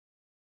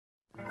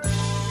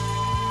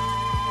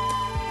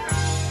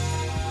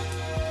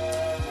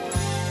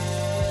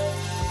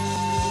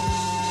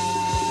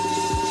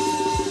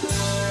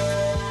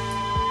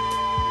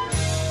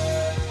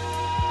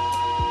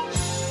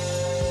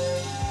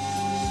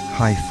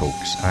Hi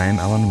folks, I'm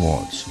Alan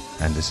Watts,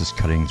 and this is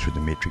Cutting Through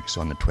the Matrix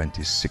on the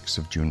 26th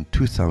of June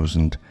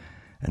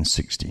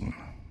 2016.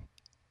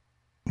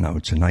 Now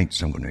tonight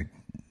I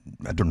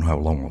don't know how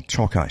long I'll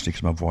talk actually,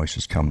 because my voice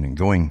is coming and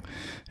going,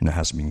 and it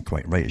hasn't been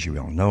quite right, as you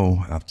well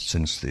know,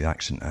 since the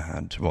accident I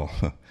had,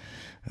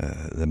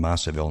 the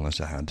massive illness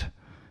I had,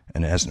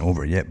 and it isn't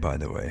over yet, by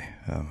the way.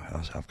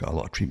 I've got a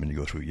lot of treatment to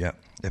go through yet,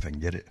 if I can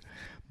get it,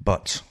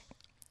 but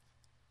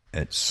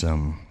it's,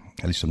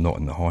 at least I'm not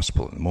in the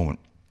hospital at the moment.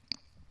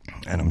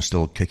 And I'm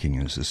still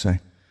kicking, as they say.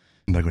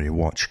 I'm not going to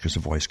watch because the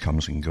voice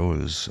comes and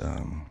goes.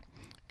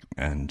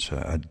 And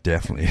I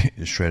definitely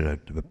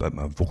shredded about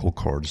my vocal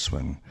cords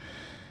when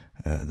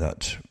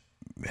that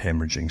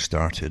hemorrhaging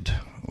started,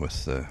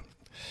 with the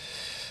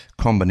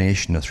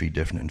combination of 3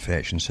 different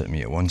infections hitting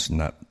me at once, and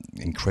that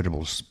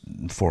incredible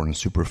foreign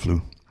super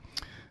flu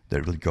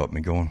that really got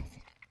me going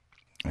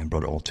and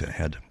brought it all to a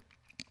head.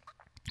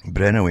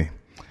 But anyway,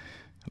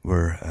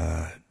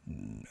 I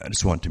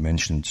just want to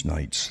mention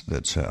tonight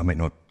that I might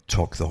not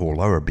talk the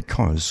whole hour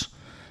because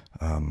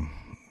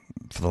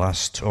for the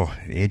last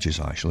ages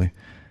actually,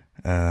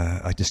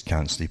 I just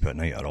can't sleep at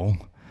night at all,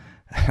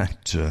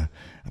 and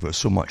I've got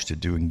so much to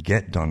do and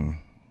get done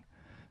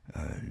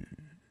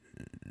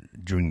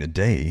during the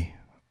day,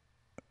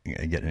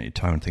 getting into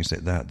town, things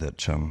like that,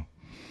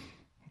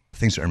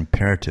 things that are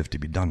imperative to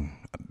be done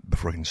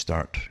before I can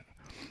start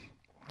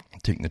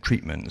taking the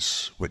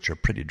treatments, which are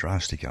pretty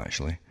drastic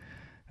actually,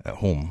 at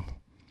home.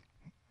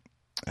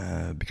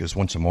 Because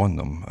once I'm on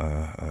them,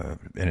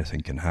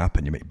 anything can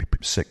happen. You might be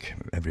sick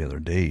every other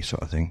day,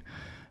 sort of thing,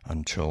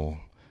 until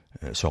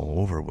it's all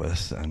over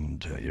with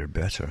and you're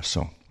better. And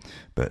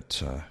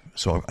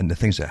the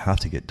things that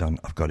have to get done,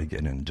 I've got to get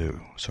in and do,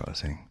 sort of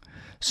thing,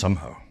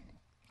 somehow.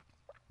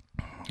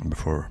 And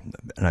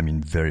I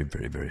mean very,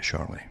 very, very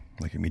shortly,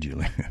 like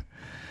immediately.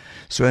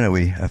 So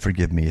anyway,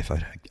 forgive me if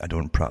I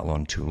don't prattle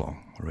on too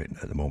long right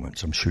at the moment.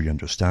 So I'm sure you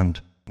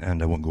understand.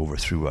 And I won't go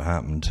through what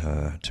happened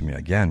to me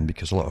again,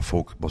 because a lot of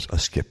folk will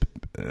skip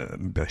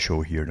a show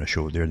here and a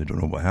show there, and they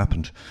don't know what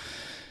happened.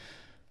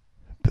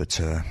 But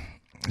as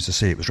I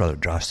say, it was rather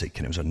drastic,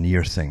 and it was a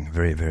near thing,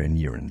 very, very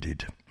near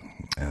indeed.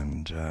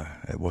 And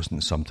it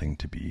wasn't something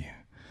to be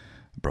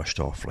brushed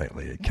off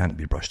lightly. It can't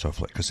be brushed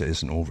off lightly because it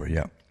isn't over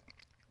yet.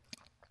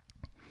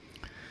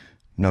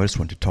 Now I just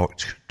want to talk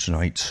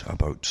tonight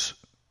about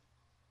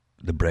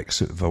the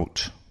Brexit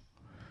vote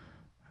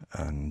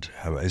and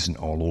how it isn't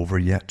all over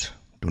yet.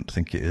 Don't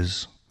think it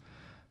is,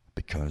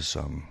 because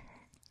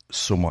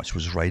so much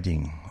was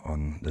riding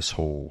on this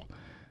whole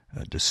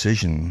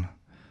decision.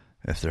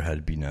 If there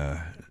had been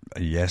a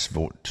yes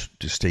vote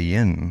to stay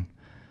in,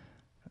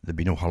 there'd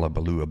be no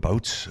hullabaloo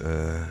about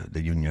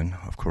the union,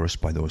 of course,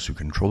 by those who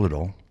control it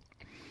all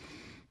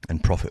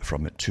and profit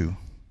from it too.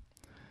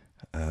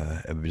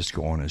 It would just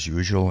go on as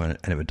usual, and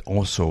it would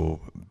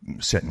also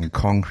set in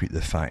concrete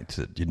the fact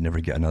that you'd never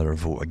get another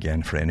vote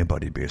again for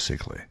anybody,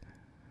 basically.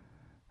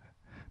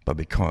 But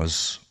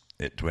because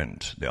it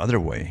went the other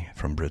way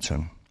from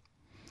Britain,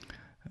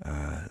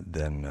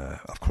 then,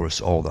 of course,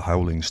 all the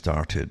howling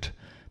started,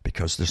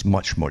 because there's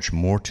much, much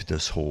more to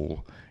this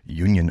whole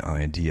union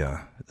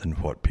idea than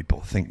what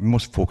people think.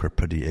 Most folk are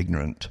pretty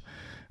ignorant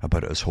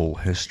about its whole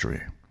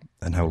history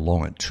and how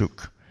long it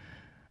took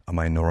a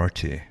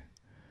minority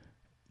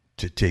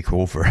to take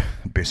over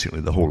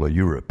basically the whole of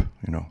Europe,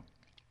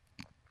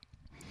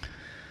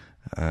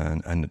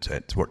 And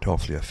it worked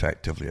awfully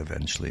effectively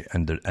eventually,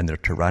 and they're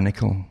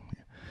tyrannical.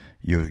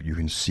 You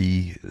can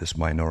see this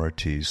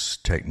minority's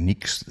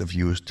techniques they've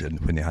used, and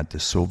when they had the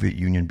Soviet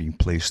Union being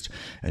placed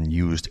and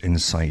used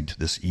inside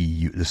this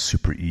EU, this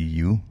super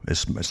EU,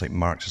 it's like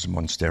Marxism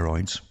on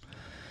steroids,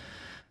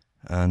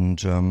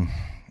 and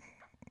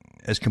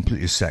it's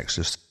completely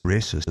sexist,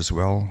 racist as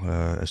well,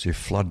 as they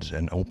flood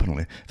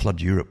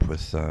Europe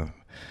with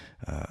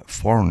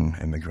foreign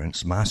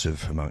immigrants,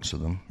 massive amounts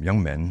of them,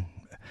 young men,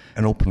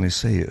 and openly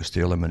say it's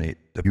to eliminate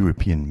the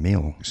European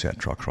male,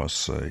 etc.,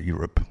 across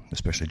Europe,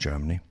 especially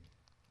Germany,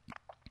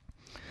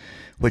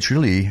 which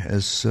really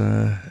is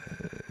a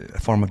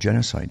form of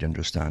genocide, you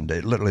understand.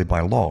 Literally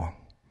by law,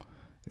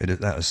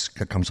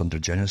 that comes under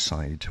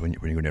genocide when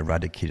you're going to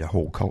eradicate a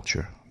whole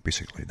culture,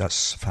 basically.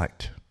 That's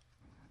fact.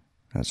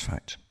 That's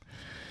fact.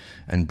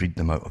 And breed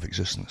them out of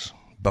existence.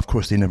 But of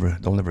course, they'll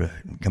never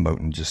come out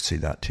and just say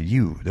that to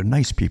you. They're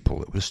nice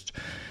people.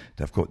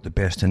 They've got the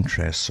best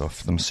interests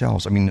of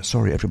themselves. I mean,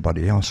 sorry,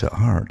 everybody else at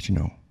heart,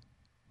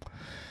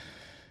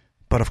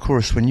 But of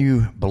course, when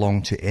you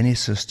belong to any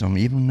system,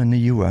 even in the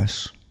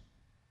US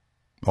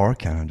or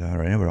Canada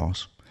or anywhere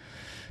else,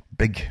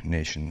 big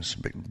nations,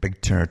 big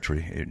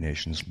territory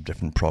nations,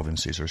 different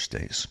provinces or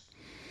states,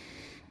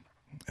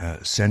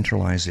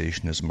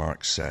 centralization, as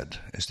Marx said,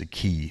 is the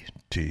key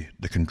to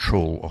the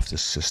control of the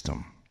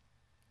system.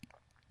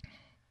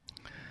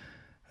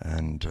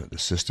 And the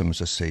system,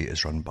 as I say,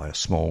 is run by a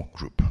small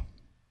group.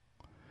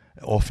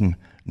 Often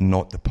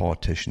not the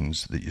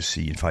politicians that you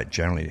see. In fact,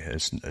 generally,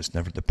 it's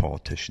never the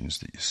politicians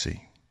that you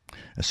see.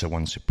 It's the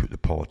ones who put the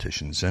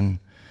politicians in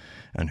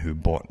and who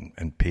bought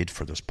and paid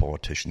for those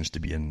politicians to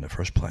be in the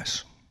first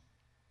place.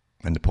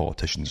 And the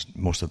politicians,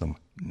 most of them,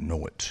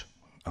 know it.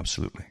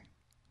 Absolutely.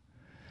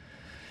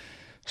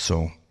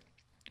 So,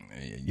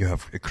 you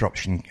have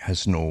corruption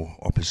has no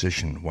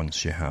opposition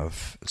once you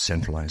have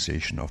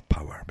centralization of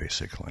power,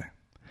 basically.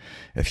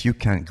 If you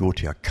can't go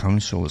to a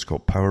council that's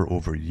got power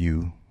over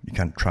you, you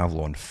can't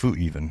travel on foot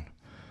even,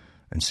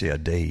 and say a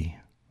day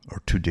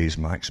or 2 days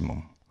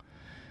maximum,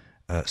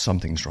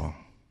 something's wrong.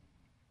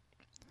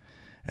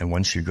 And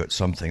once you've got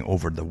something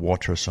over the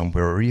water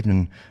somewhere, or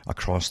even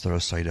across the other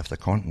side of the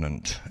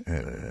continent,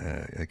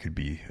 it could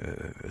be,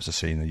 as I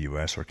say, in the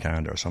US or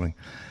Canada or something,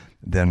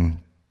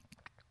 then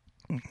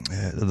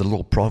the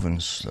little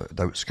province,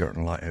 the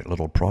outskirting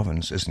little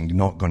province, is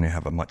not going to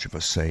have much of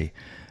a say,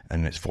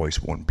 and its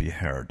voice won't be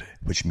heard,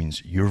 which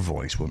means your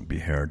voice won't be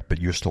heard,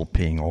 but you're still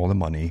paying all the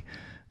money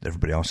that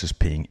everybody else is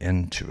paying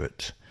into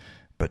it.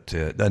 But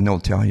then they'll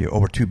tell you, oh,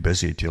 we're too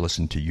busy to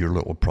listen to your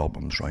little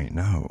problems right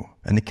now.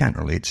 And they can't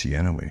relate to you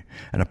anyway.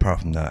 And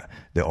apart from that,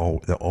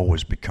 they'll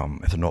always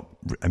become, if they're not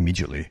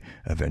immediately,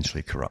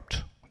 eventually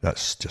corrupt.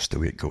 That's just the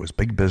way it goes.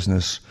 Big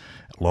business,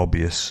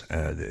 lobbyists,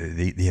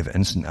 they have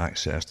instant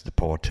access to the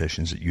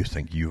politicians that you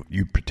think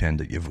you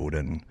pretend that you vote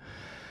in.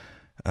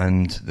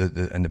 And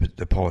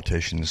the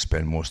politicians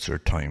spend most of their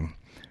time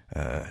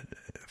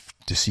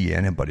to see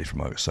anybody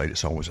from outside.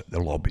 It's always the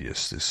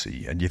lobbyists to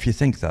see. And if you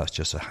think that's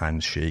just a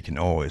handshake and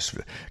it's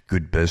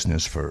good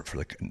business for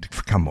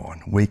come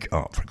on, wake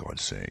up, for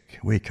God's sake,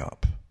 wake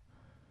up.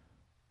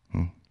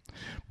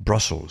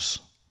 Brussels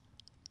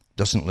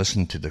doesn't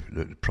listen to the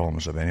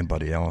problems of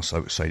anybody else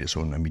outside its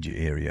own immediate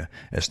area.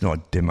 It's not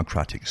a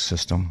democratic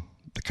system.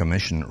 The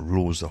Commission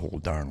rules the whole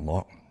darn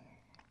lot.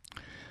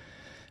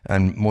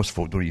 And most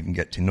folk don't even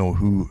get to know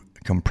who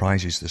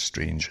comprises this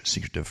strange,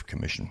 secretive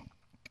commission.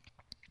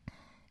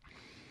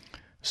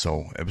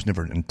 So it was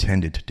never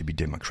intended to be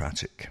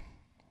democratic.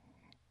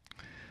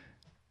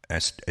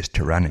 It's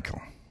tyrannical,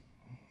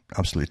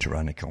 absolutely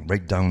tyrannical,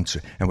 right down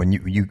to, and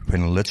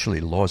when literally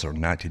laws are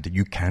enacted that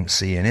you can't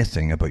say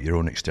anything about your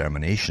own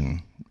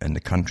extermination in the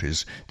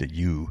countries that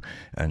you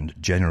and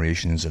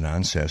generations and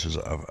ancestors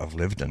have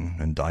lived in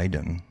and died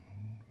in.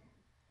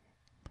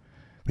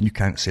 When you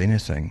can't say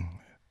anything,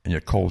 and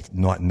you're called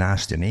not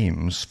nasty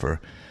names for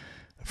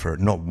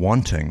not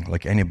wanting,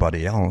 like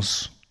anybody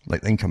else,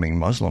 like incoming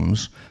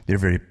Muslims, they're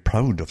very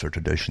proud of their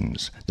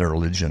traditions, their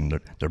religion,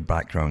 their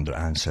background, their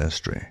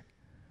ancestry.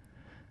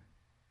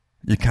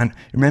 You can't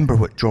remember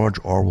what George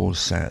Orwell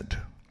said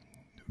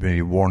when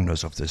he warned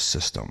us of this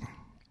system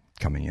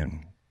coming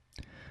in.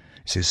 He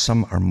says,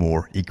 some are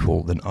more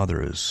equal than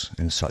others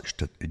in such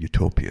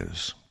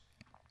utopias.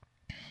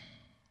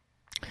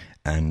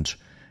 And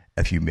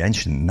if you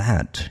mention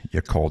that,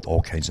 you're called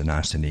all kinds of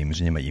nasty names,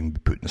 and you might even be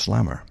put in a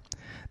slammer.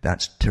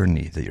 That's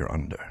tyranny that you're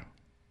under.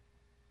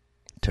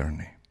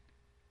 Tyranny.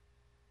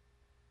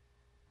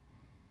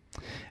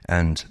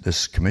 And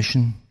this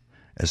commission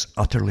is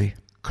utterly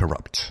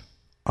corrupt.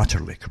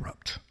 Utterly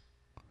corrupt.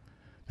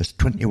 There's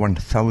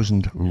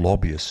 21,000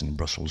 lobbyists in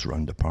Brussels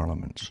around the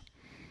parliament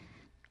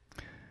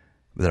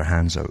with their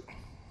hands out.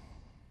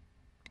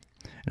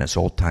 And it's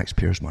all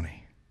taxpayers'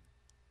 money.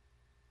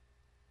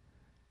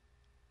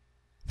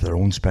 For their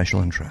own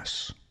special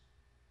interests.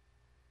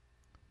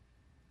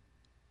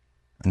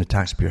 And the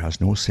taxpayer has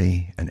no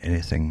say in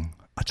anything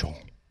at all.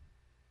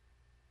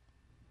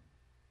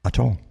 At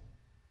all.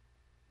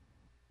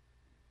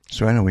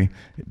 So anyway,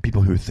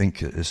 people who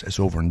think it's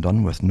over and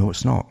done with, no,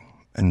 it's not.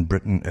 In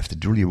Britain, if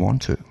they really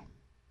want to.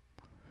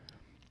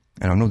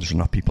 And I know there's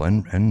enough people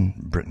in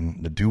Britain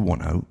that do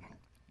want out.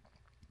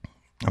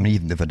 I mean,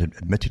 even if it had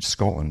admitted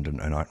Scotland and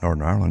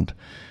Northern Ireland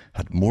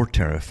had more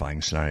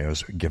terrifying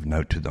scenarios given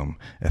out to them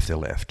if they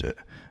left it.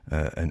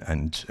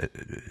 And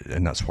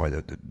that's why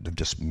they've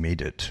just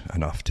made it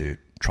enough to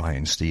try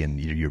and stay in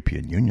the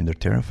European Union. They're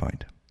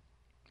terrified.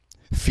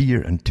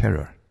 Fear and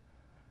terror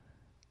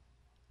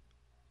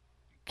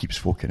keeps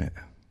folk in it.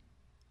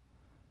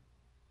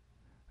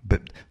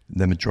 But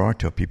the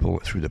majority of people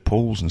through the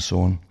polls and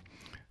so on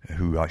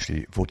who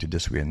actually voted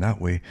this way and that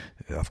way,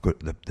 I've got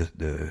the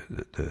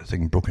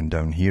thing broken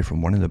down here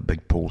from one of the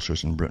big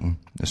pollsters in Britain.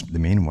 It's the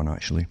main one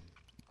actually.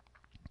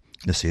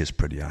 They say it's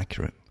pretty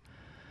accurate.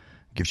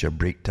 It gives you a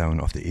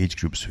breakdown of the age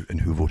groups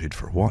and who voted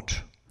for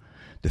what.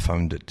 They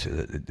found that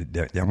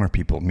the younger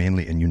people,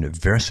 mainly in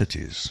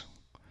universities,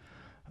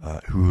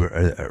 who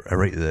are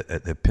right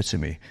at the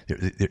epitome,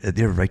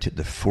 they're right at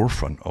the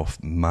forefront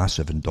of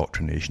massive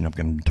indoctrination. I've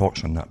given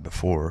talks on that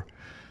before,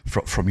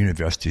 from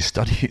university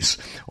studies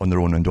on their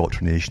own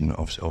indoctrination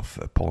of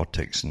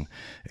politics and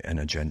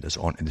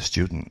agendas onto the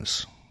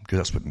students, because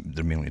that's what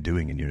they're mainly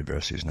doing in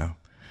universities now.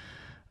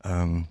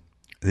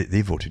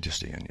 They voted to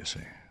stay in, you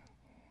see.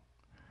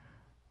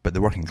 But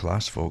the working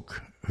class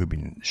folk who've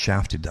been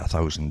shafted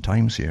 1,000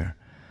 times here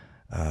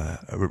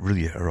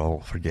really are all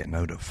for getting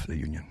out of the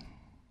union.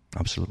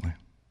 Absolutely.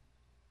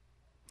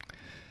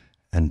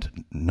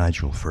 And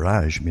Nigel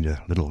Farage made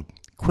a little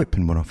quip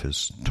in one of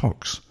his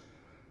talks,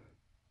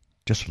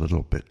 just a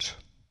little bit,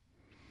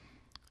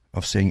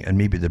 of saying, and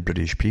maybe the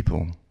British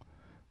people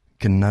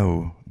can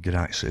now get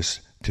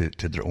access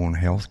to their own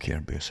health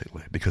care,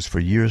 basically. Because for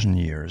years and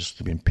years,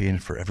 they've been paying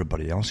for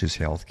everybody else's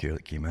health care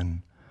that came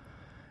in.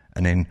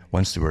 And then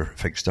once they were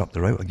fixed up,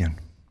 they're out again.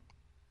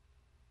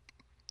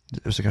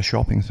 It was like a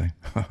shopping thing.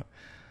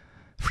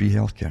 Free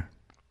health care.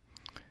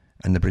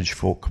 And the British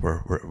folk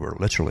were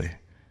literally,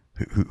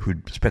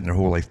 who'd spent their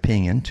whole life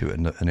paying into it,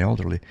 and the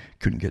elderly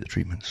couldn't get the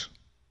treatments.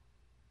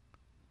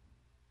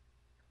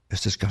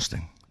 It's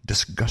disgusting.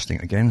 Disgusting.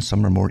 Again,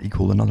 some are more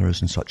equal than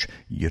others in such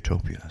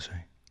utopia, I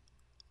say.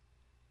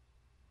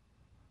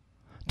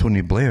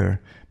 Tony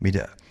Blair made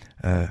it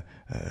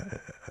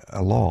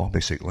a law,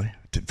 basically,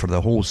 for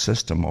the whole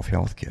system of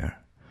healthcare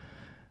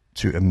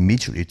to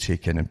immediately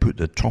take in and put at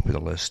the top of the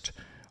list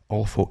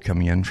all folk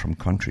coming in from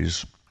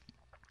countries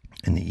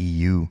in the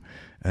EU,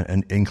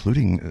 and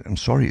including, I'm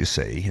sorry to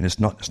say, and it's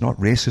not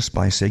racist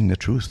by saying the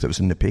truth. It was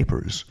in the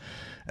papers.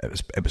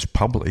 It was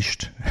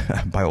published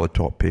by all the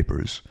top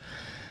papers.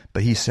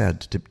 But he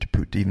said to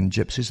put even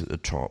gypsies at the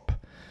top.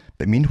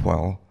 But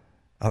meanwhile,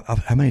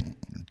 how many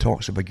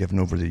talks have I given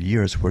over the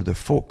years where there's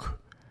folk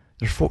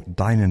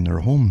dying in their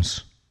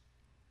homes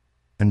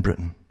in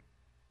Britain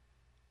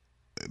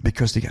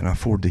because they can't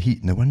afford the heat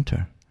in the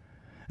winter.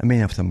 And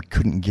many of them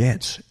can't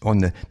get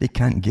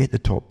the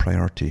top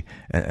priority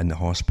in the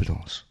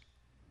hospitals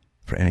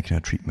for any kind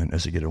of treatment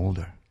as they get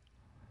older.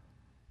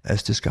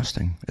 It's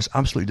disgusting. It's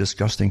absolutely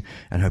disgusting,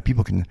 and how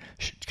people can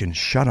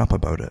shut up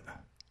about it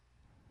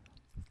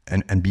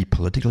and be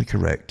politically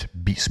correct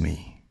beats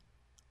me.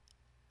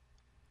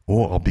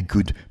 Oh, I'll be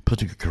good,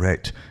 politically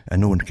correct, and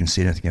no one can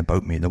say anything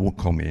about me. They won't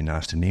call me any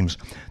nasty names.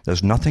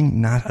 There's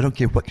nothing, I don't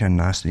care what kind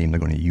of nasty name they're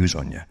going to use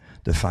on you.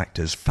 The fact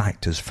is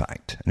fact,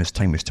 and it's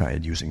time we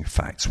started using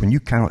facts. When you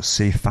cannot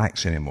say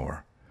facts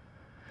anymore,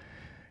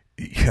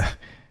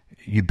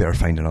 you better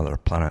find another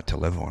planet to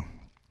live on.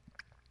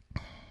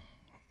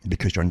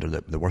 Because you're under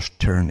the worst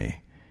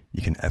tyranny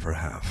you can ever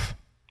have.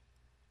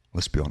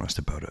 Let's be honest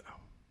about it.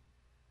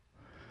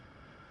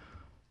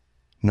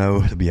 Now,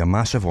 there'll be a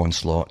massive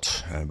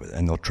onslaught,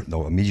 and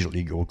they'll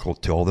immediately go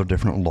to all their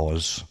different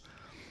laws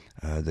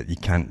that you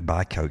can't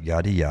back out,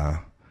 yada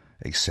yada,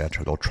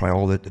 etc. They'll try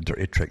all the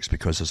dirty tricks,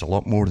 because there's a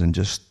lot more than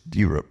just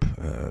Europe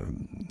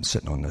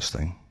sitting on this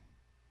thing.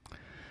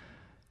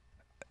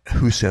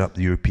 Who set up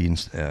the European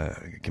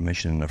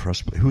Commission in the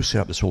first place? Who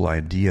set up this whole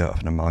idea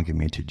of an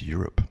amalgamated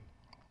Europe?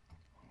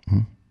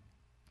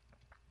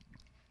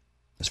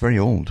 It's very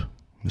old,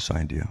 this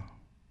idea.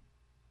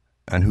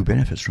 And who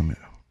benefits from it?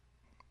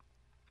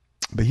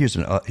 But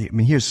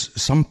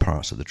here's some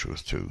parts of the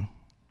truth too.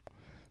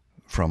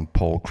 From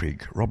Paul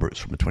Craig Roberts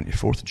from the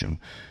 24th of June.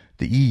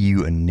 The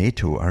EU and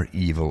NATO are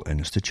evil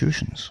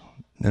institutions.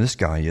 Now this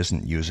guy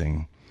isn't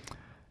using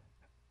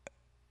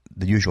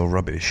the usual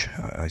rubbish,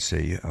 I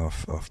say,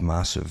 of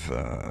massive,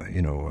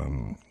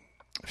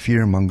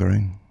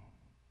 fear-mongering.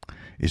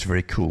 He's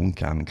very cool and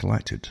calm and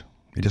collected.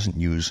 He doesn't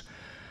use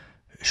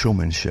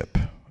showmanship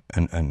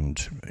and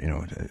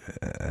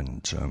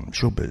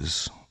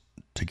showbiz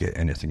to get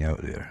anything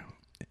out there.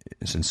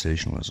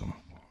 Sensationalism,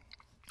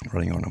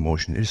 running on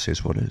emotion. He just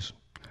says what is.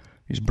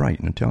 He's bright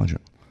and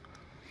intelligent.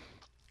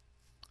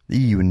 The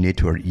EU and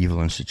NATO are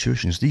evil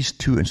institutions. These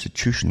two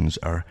institutions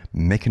are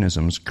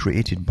mechanisms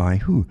created by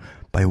who?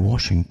 By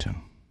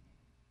Washington,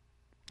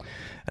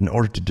 in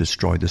order to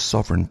destroy the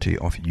sovereignty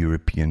of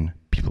European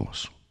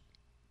peoples.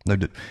 Now,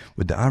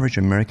 would the average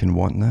American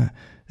want that?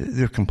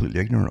 They're completely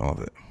ignorant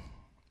of it.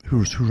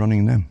 Who's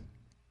running them?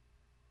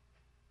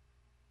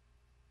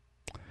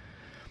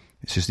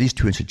 It says these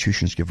two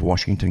institutions give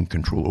Washington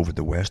control over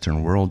the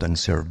Western world and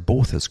serve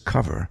both as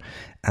cover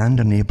and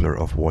enabler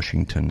of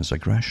Washington's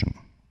aggression.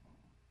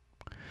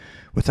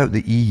 Without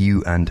the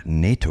EU and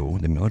NATO,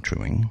 the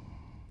military wing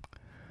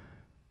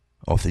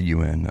of the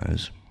UN,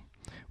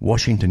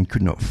 Washington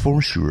could not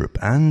force Europe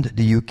and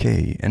the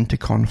UK into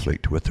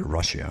conflict with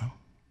Russia,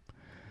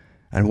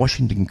 and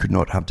Washington could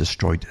not have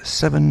destroyed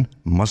 7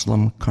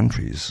 Muslim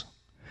countries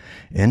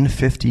in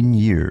 15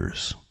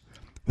 years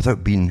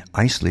without being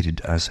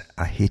isolated as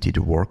a hated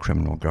war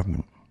criminal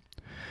government,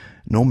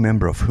 no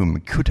member of whom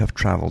could have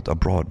travelled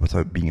abroad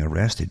without being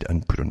arrested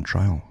and put on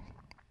trial.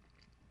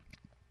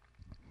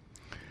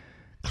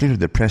 Clearly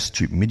the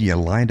prostitute media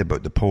lied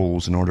about the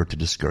polls in order to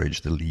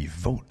discourage the Leave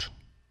vote.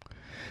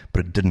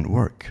 But it didn't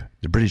work.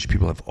 The British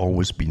people have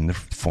always been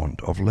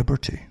fond of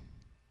liberty.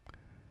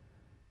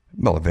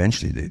 Well,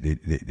 eventually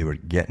they were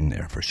getting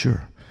there for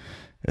sure.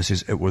 It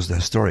says it was the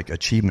historic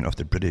achievement of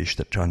the British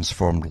that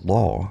transformed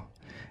law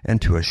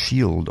into a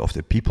shield of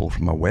the people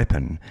from a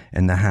weapon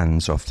in the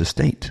hands of the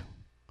state,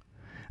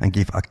 and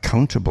gave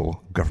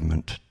accountable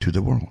government to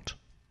the world.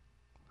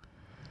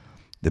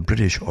 The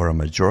British, or a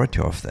majority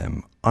of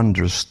them,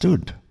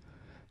 understood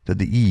that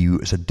the EU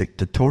is a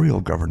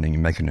dictatorial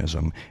governing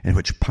mechanism in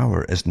which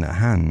power is in the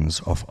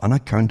hands of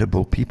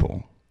unaccountable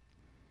people,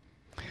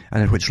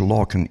 and in which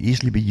law can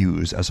easily be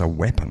used as a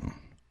weapon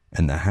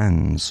in the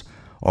hands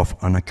of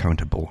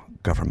unaccountable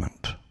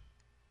government.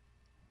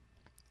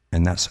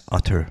 And that's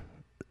utter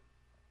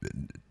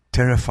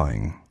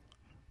terrifying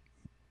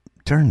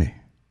tyranny.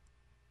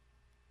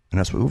 And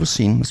that's what we've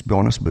seen, let's be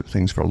honest about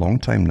things, for a long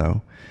time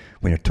now.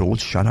 When you're told,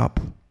 shut up,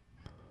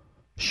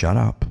 shut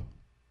up,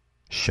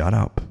 shut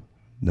up,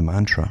 the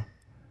mantra,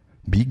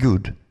 be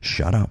good,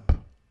 shut up.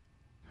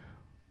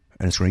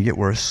 And it's going to get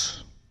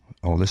worse.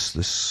 All this,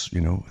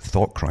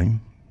 thought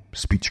crime,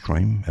 speech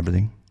crime,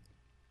 everything.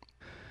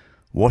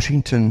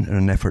 Washington, in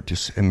an effort to,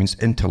 it means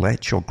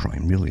intellectual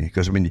crime, really,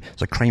 because,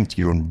 it's a crime to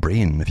your own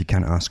brain if you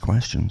can't ask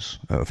questions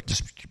out of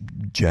just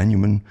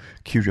genuine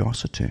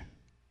curiosity,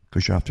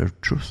 because you're after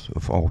truth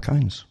of all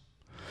kinds.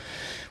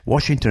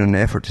 Washington, in an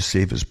effort to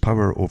save his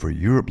power over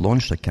Europe,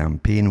 launched a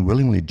campaign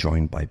willingly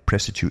joined by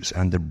prostitutes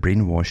and the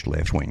brainwashed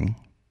left wing.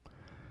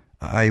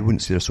 I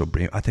wouldn't say they're so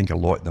brain. I think a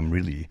lot of them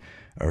really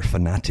are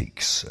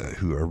fanatics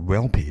who are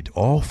well paid,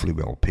 awfully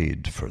well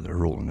paid for their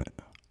role in it.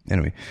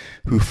 Anyway,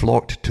 who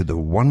flocked to the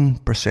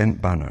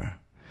 1% banner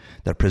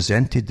that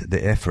presented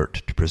the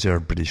effort to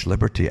preserve British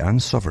liberty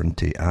and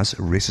sovereignty as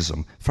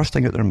racism. First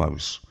thing out their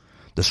mouths,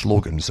 the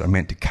slogans are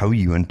meant to cow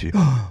you into,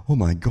 oh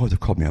my God, they've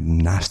called me a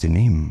nasty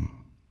name.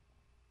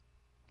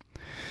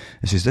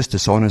 It says, this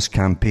dishonest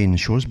campaign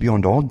shows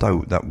beyond all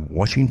doubt that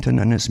Washington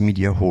and its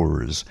media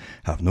whores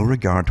have no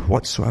regard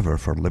whatsoever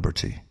for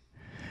liberty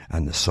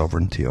and the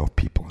sovereignty of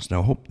peoples.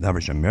 Now, I hope the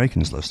average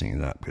American is listening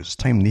to that, because it's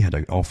time they had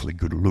an awfully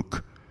good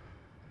look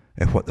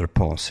at what their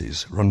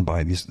policies run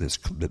by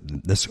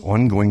this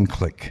ongoing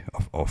clique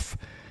of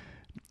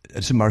it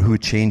doesn't matter who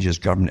changes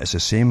government, it's the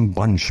same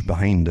bunch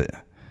behind it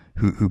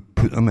who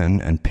put them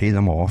in and pay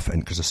them off,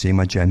 and because the same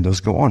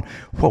agendas go on.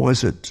 What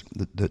was it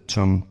that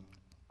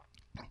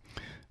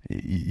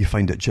you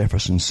find that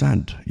Jefferson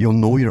said? You'll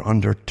know you're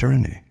under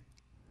tyranny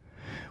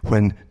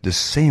when the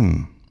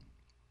same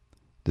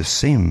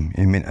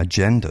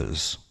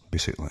agendas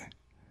basically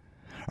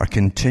are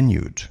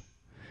continued,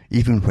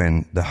 even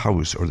when the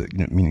House, or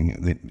meaning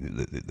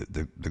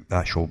the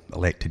actual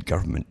elected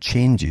government,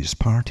 changes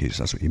parties.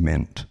 That's what he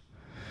meant.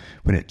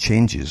 When it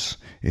changes,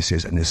 he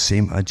says, and the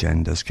same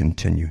agendas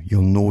continue,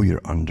 you'll know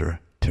you're under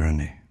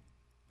tyranny.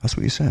 That's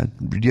what he said.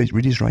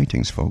 Read his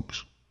writings,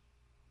 folks.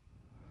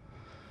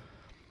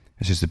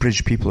 It says, the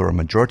British people, or a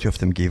majority of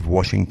them, gave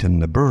Washington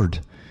the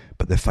bird,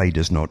 but the fight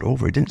is not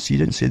over. He didn't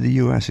say the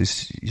US.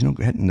 He's not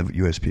hitting the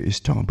US people. He's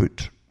talking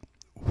about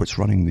what's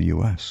running the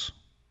US.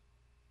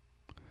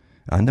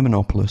 And the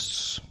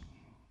monopolists.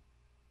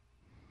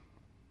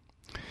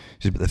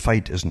 He says, but the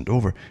fight isn't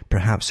over.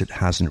 Perhaps it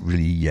hasn't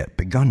really yet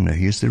begun. Now,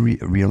 here's the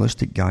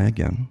realistic guy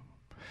again.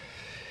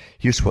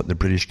 Here's what the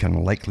British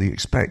can likely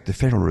expect. The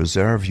Federal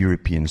Reserve,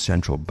 European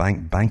Central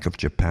Bank, Bank of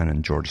Japan,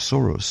 and George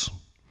Soros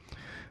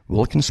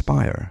will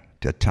conspire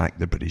to attack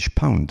the British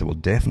pound. They will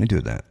definitely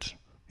do that,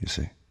 you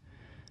see.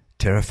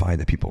 Terrify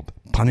the people.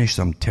 Punish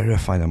them,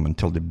 terrify them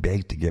until they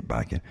beg to get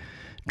back in.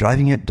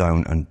 Driving it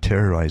down and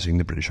terrorizing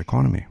the British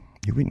economy.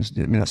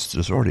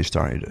 That's already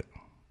started it.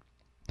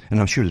 And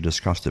I'm sure they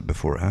discussed it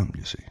beforehand,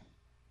 you see.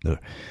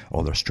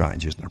 All their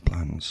strategies and their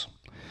plans.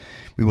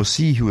 We will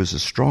see who is the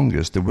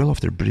strongest, the will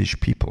of the British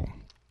people,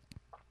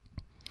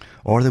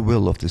 or the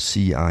will of the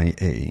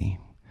CIA,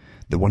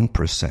 the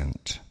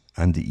 1%,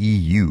 and the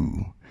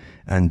EU,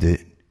 and the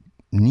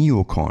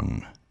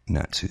neocon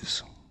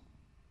Nazis.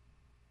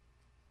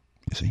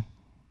 You see?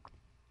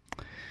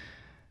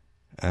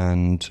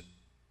 And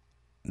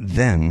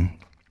then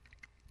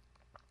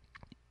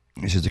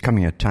it says the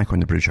coming attack on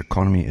the British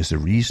economy is the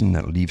reason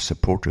that Leave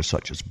supporters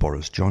such as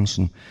Boris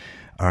Johnson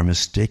are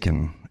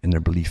mistaken in their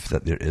belief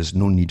that there is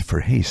no need for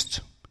haste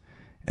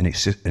in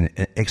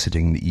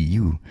exiting the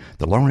EU.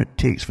 The longer it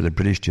takes for the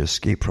British to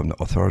escape from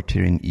the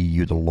authoritarian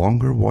EU, the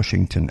longer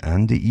Washington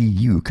and the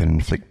EU can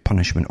inflict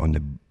punishment on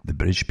the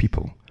British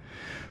people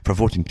for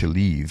voting to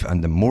leave,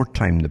 and the more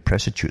time the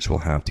prostitutes will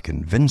have to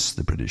convince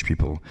the British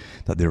people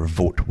that their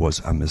vote was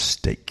a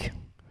mistake.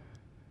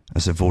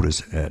 As the vote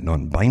is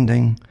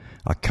non-binding,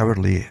 a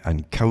cowardly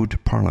and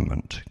cowed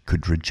Parliament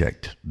could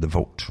reject the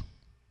vote.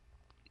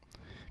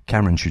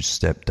 Cameron should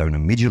step down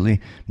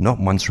immediately, not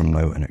months from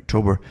now in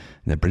October,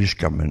 and the British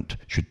government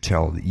should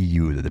tell the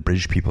EU that the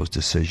British people's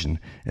decision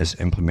is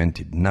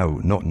implemented now,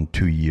 not in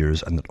 2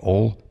 years, and that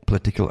all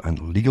political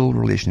and legal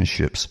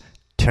relationships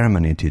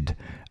terminated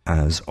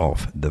as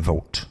of the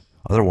vote.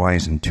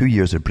 Otherwise, in 2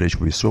 years, the British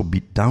will be so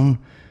beat down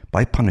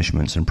by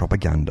punishments and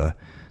propaganda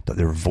that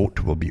their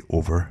vote will be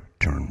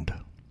overturned.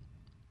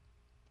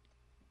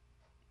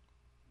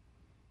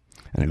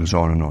 And it goes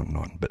on and on and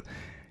on. But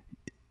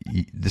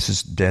this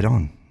is dead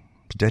on.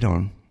 It's dead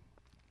on.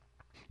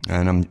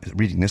 And I'm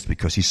reading this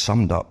because he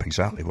summed up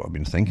exactly what I've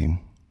been thinking.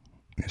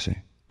 You see,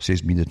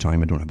 saves me the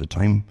time. I don't have the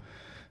time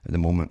at the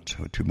moment.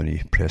 Too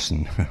many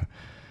pressing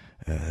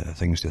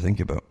things to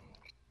think about.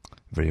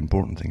 Very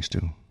important things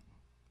too.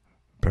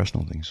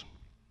 Personal things.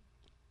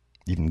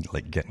 Even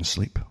like getting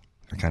sleep.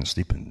 I can't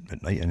sleep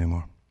at night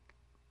anymore.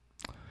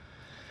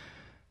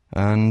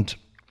 And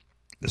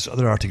this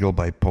other article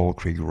by Paul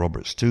Craig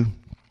Roberts too.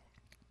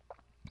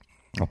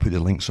 I'll put the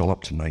links all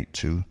up tonight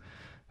too,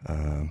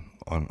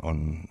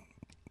 on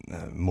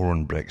more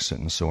on Brexit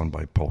and so on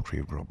by Paul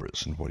Craig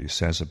Roberts and what he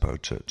says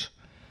about it.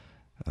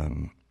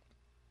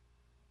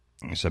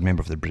 He's a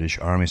member of the British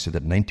Army, said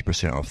that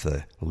 90% of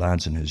the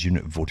lads in his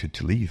unit voted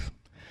to leave.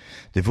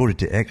 They voted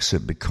to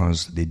exit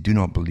because they do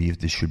not believe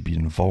they should be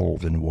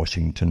involved in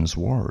Washington's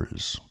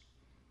wars.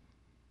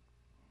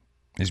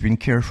 He's been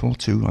careful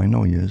too, I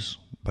know he is,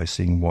 by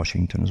saying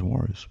Washington's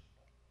wars.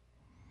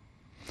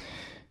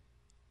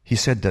 He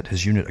said that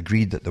his unit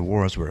agreed that the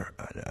wars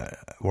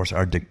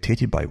are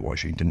dictated by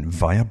Washington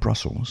via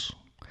Brussels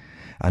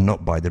and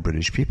not by the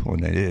British people.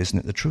 And isn't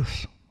it the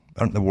truth?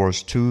 Aren't the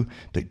wars too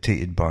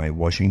dictated by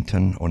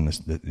Washington on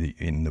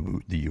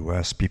in the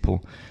US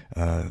people?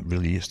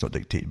 Really, it's not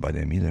dictated by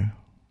them either.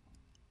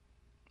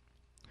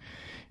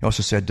 He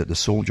also said that the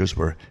soldiers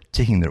were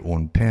taking their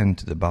own pen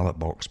to the ballot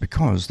box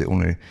because they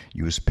only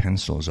used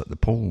pencils at the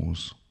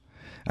polls,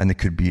 and they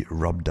could be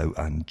rubbed out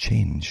and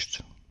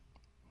changed.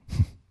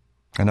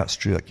 And that's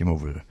true. That came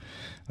over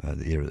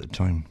the air at the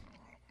time.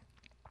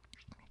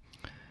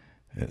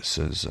 It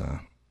says,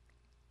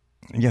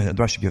 they're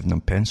actually giving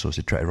them pencils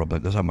to try to rub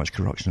out. There's that much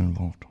corruption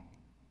involved.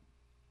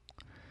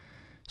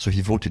 So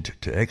he voted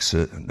to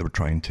exit, and they were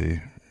trying to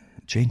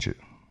change it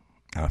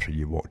after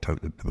you walked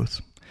out the booth.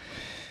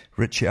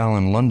 Richie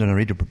Allen, London, a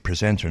radio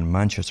presenter in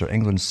Manchester,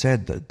 England,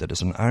 said that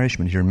as an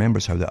Irishman, he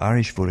remembers how the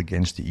Irish vote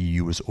against the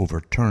EU was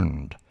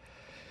overturned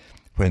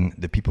when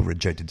the people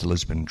rejected the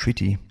Lisbon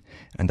Treaty,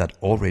 and that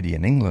already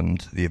in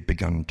England they have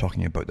begun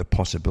talking about the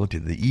possibility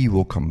that the EU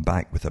will come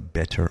back with a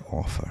better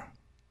offer.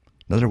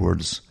 In other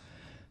words,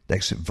 the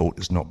exit vote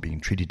is not being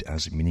treated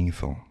as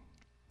meaningful.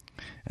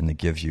 And they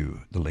give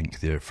you the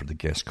link there for the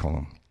guest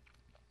column.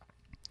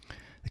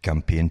 The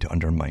campaign to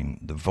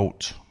undermine the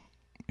vote,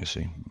 you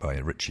see, by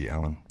Richie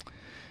Allen.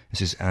 It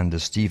says, and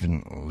as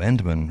Stephen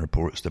Lendman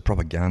reports, the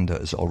propaganda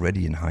is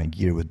already in high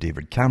gear, with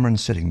David Cameron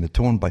setting the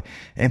tone by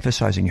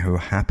emphasizing how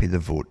happy the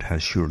vote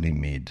has surely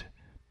made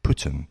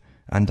Putin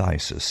and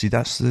ISIS. See,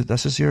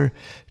 this is your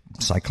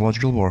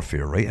psychological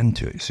warfare right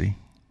into it, you see.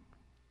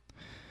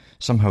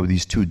 Somehow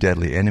these two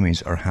deadly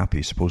enemies are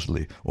happy,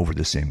 supposedly, over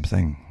the same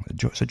thing.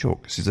 It's a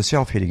joke. It says, the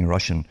self-hating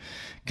Russian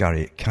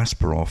Garry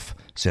Kasparov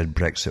said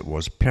Brexit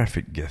was a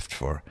perfect gift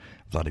for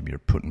Vladimir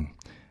Putin.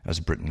 As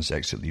Britain's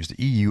exit leaves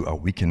the EU, a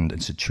weakened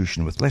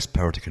institution with less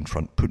power to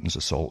confront Putin's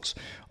assaults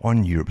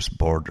on Europe's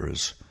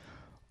borders.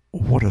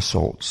 What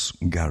assaults,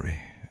 Gary?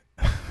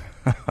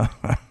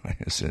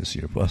 It says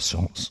here, what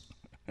assaults?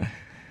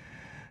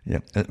 Yeah,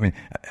 I mean,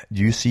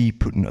 do you see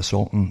Putin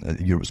assaulting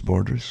Europe's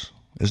borders?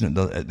 Isn't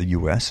it the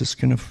US is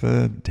kind of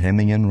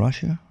hemming in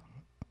Russia?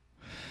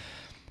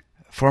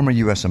 Former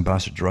US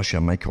Ambassador to Russia,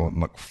 Michael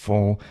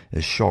McFaul,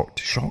 is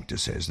shocked, it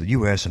says, the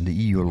US and the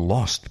EU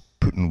lost,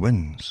 Putin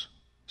wins.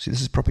 See,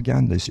 this is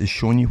propaganda. It's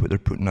showing you what they're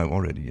putting out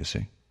already, you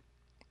see.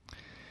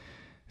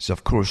 So,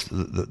 of course,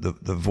 the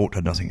vote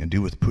had nothing to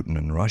do with Putin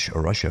and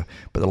Russia,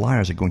 but the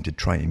liars are going to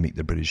try and make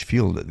the British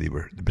feel that they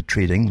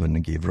betrayed England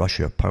and gave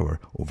Russia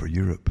power over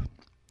Europe.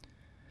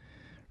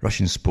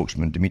 Russian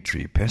spokesman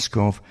Dmitry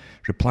Peskov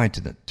replied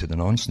to the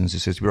nonsense. He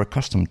says, we're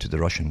accustomed to the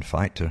Russian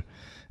factor,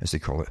 as they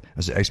call it,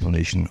 as the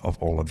explanation of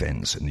all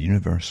events in the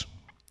universe.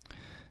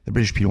 The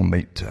British people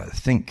might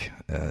think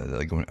that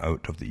they're going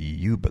out of the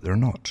EU, but they're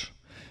not.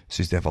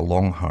 Says they have a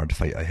long, hard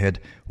fight ahead.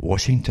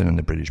 Washington and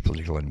the British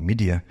political and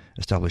media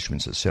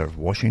establishments that serve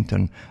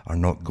Washington are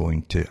not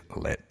going to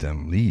let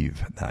them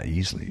leave that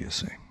easily, you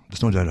see.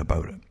 There's no doubt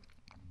about it.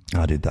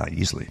 I did that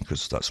easily,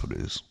 because that's what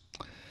it is.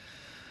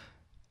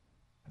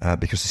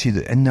 Because, you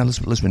see, in the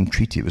Lisbon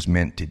Treaty, it was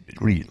meant to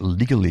really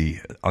legally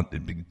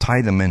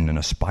tie them in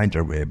a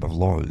spider web of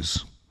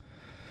laws.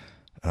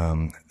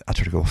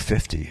 Article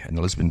 50 in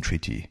the Lisbon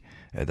Treaty,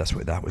 that's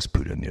what that was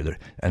put in there.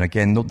 And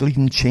again, they'll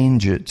even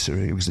change it,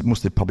 because most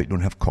of the public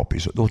don't have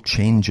copies, so they'll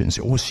change it and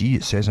say, oh, see,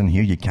 it says in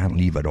here you can't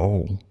leave at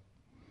all.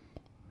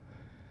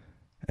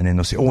 And then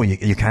they'll say, oh,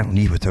 you can't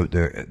leave without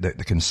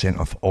the consent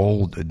of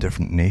all the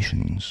different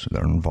nations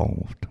that are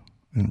involved.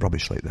 And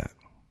rubbish like that.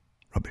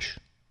 Rubbish.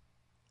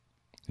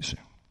 You see.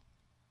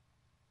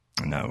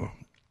 Now,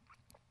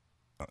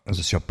 as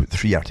I say, I'll put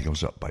 3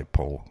 articles up by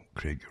Paul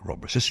Craig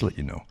Roberts, just to let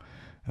you know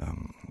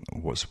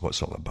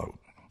what's all about.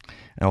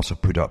 I also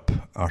put up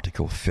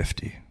Article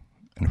 50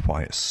 and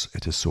why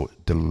it is so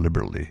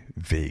deliberately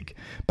vague.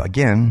 But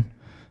again,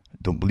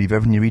 don't believe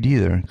everything you read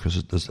either,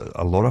 because there's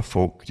a lot of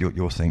folk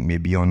you'll think may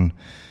be on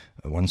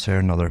one side or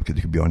another, because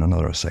they could be on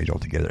another side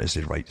altogether as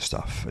they write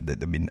stuff.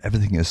 I mean,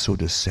 everything is so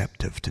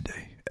deceptive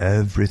today.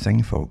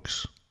 Everything,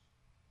 folks.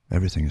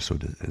 Everything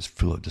is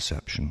full of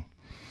deception.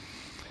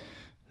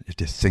 You have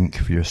to think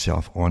for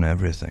yourself on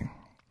everything.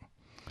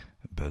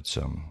 But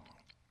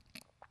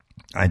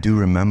I do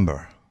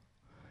remember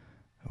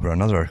where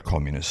another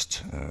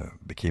communist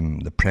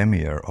became the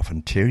premier of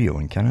Ontario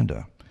in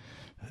Canada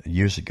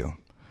years ago.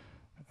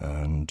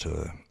 And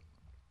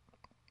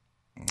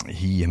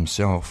he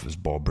himself was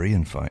Bob Rae,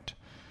 in fact.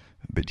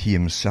 But he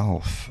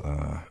himself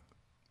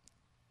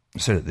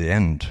said at the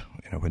end,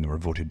 when they were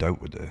voted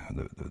out with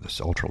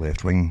this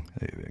ultra-left-wing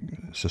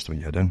system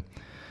you had in,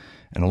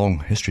 and a long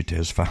history to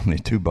his family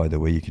too, by the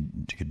way, you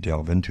could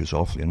delve into. It's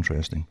awfully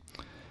interesting.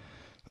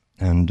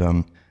 And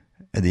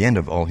at the end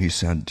of all, he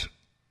said,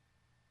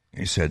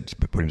 He said,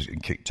 when he was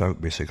getting kicked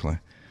out, basically.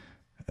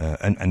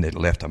 And they'd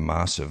left a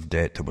massive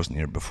debt that wasn't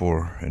here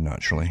before,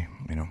 naturally,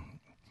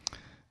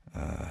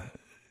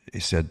 He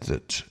said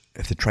that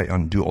if they try to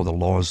undo all the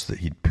laws that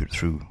he'd put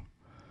through,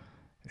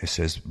 he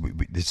says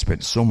they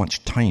spent so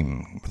much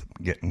time with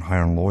getting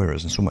hiring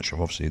lawyers and so much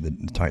of, obviously, the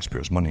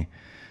taxpayers' money,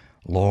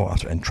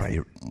 and try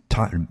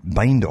to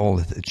bind all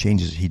the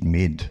changes he'd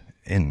made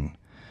in,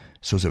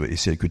 so that he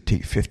said it could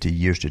take 50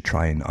 years to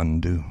try and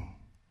undo.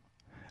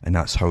 And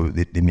that's how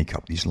they make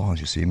up these laws,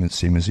 you see,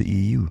 same as the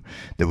EU.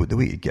 The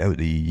way to get out of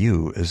the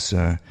EU is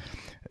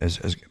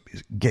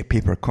get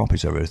paper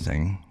copies of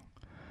everything,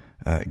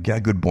 get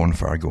a good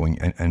bonfire going,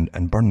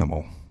 and burn them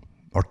all.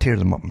 Or tear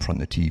them up in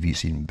front of the TV,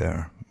 it's even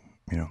better.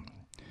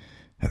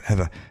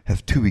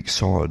 Have 2 weeks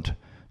solid,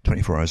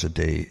 24 hours a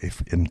day,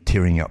 in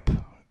tearing up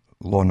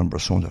law number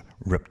so on,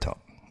 ripped up.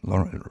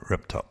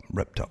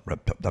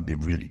 That'd be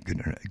really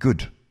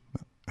good.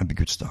 That'd be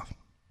good stuff.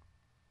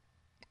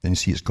 Then you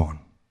see it's gone.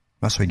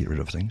 That's how you get rid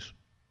of things.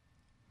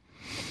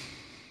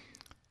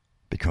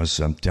 Because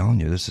I'm telling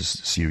you, this is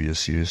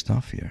serious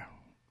stuff here.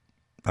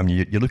 I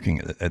mean, you're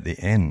looking at the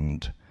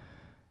end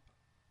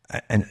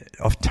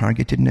of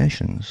targeted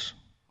nations.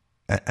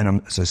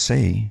 And as I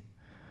say,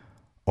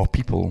 of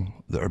people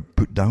that are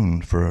put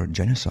down for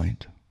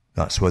genocide.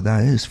 That's what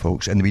that is,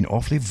 folks. And they've been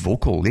awfully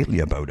vocal lately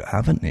about it,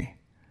 haven't they?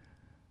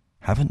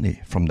 Haven't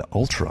they? From the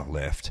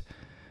ultra-left.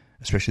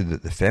 Especially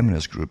the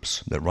feminist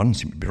groups that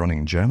seem to be running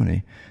in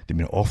Germany, they've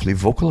been awfully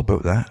vocal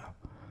about that.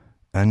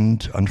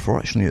 And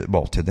unfortunately,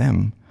 well, to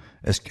them,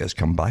 it's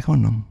come back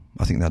on them.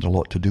 I think that had a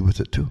lot to do with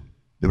it too.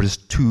 They were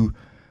just too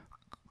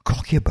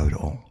cocky about it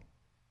all.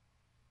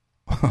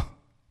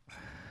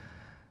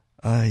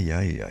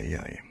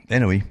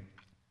 Anyway,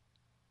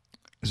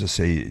 as I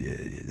say,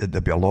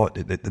 there'll be a lot.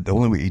 The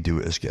only way to do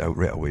it is get out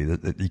right away.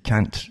 That you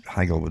can't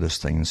haggle with this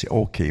thing and say,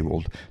 okay,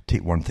 we'll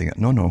take one thing.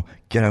 No,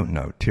 get out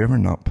now. Tear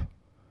them up.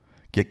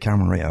 Get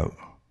Cameron right out.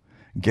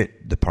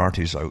 Get the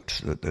parties out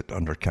that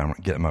under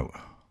Cameron. Get them out.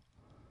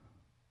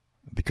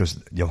 Because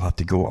you'll have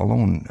to go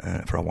alone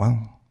for a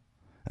while.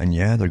 And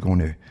yeah, they're going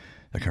to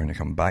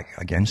come back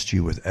against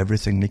you with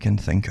everything they can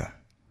think of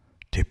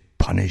to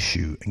punish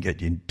you and get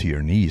you to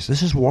your knees.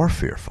 This is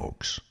warfare,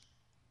 folks.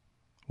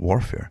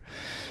 Warfare.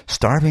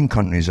 Starving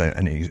countries,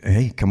 and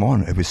hey, come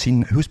on, have we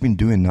seen who's been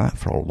doing that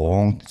for a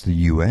long? The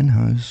UN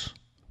has.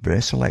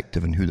 Very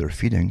selective in who they're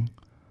feeding.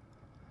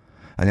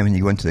 And then when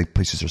you go into the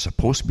places they're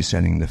supposed to be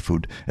sending the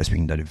food, it's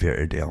being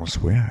diverted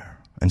elsewhere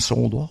and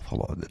sold off a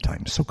lot of the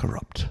time. So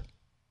corrupt.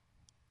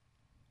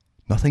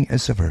 Nothing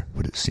is ever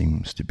what it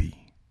seems to be.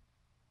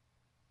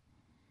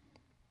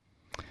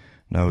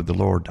 Now, the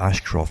Lord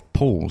Ashcroft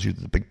polls,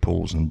 the big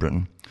polls in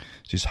Britain,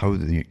 says how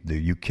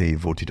the UK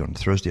voted on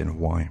Thursday and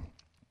why.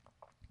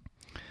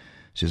 It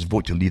says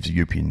vote to leave the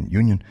European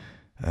Union.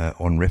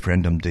 On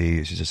referendum day,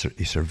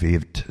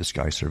 this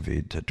guy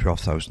surveyed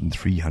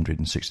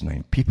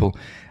 12,369 people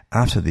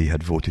after they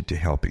had voted to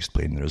help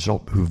explain the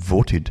result, who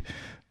voted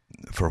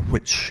for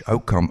which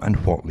outcome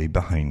and what lay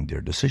behind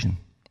their decision.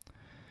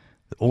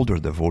 The older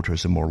the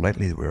voters, the more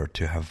likely they were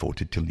to have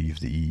voted to leave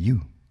the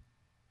EU.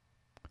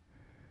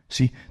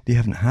 See, they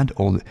haven't had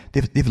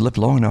they've lived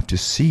long enough to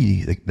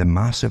see the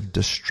massive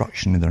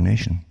destruction of their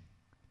nation.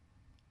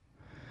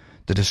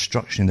 The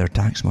destruction of their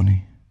tax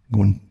money.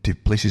 Going to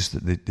places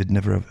that they'd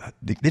never have.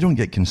 They don't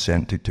get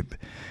consent to.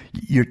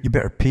 You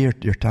better pay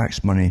your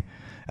tax money,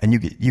 and you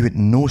get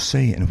no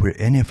say in where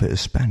any of it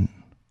is spent,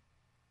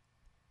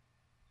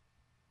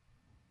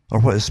 or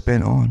what is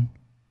spent on.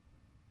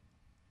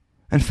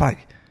 In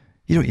fact,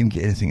 you don't even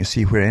get anything to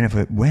see where any of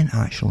it went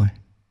actually.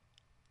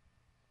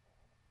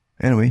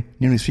 Anyway,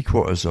 nearly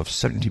 3/4 of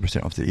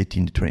 70% of the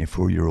 18 to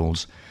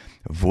 24-year-olds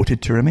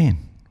voted to remain,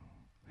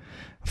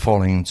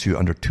 falling to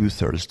under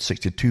 2/3,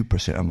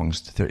 62%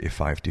 amongst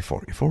 35 to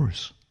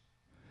 44s.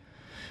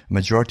 A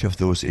majority of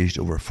those aged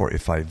over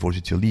 45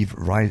 voted to leave,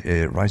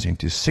 rising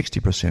to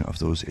 60% of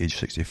those aged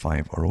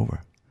 65 or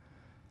over.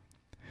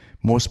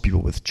 Most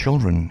people with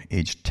children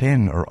aged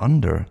 10 or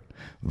under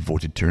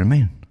voted to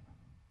remain.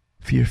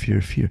 Fear,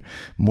 fear, fear.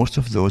 Most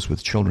of those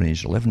with children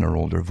aged 11 or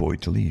older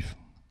voted to leave.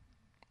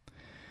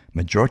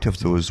 Majority of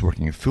those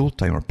working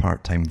full-time or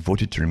part-time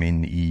voted to remain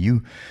in the EU.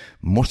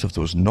 Most of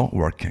those not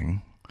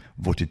working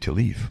voted to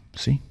leave.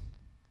 See?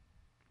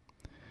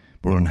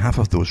 More than half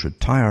of those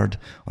retired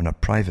on a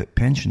private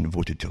pension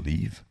voted to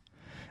leave,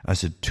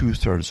 as did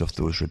 2/3 of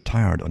those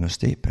retired on a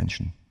state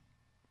pension.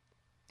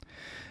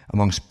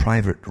 Amongst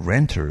private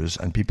renters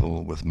and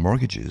people with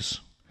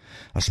mortgages,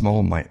 a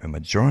small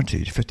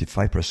majority,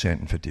 55%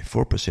 and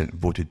 54%,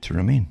 voted to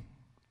remain.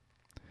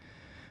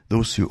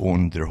 Those who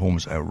owned their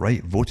homes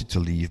outright voted to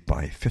leave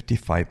by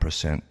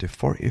 55% to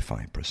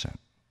 45%.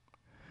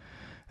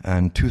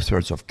 And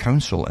 2/3 of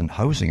council and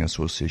housing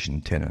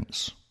association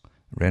tenants,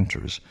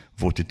 renters,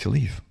 voted to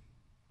leave.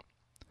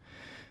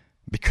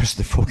 Because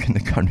the folk in the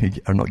country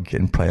are not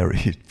getting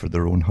priority for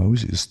their own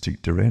houses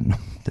to rent them.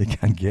 They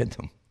can't get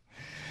them.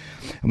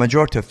 A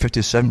majority of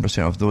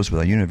 57% of those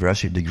with a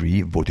university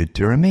degree voted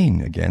to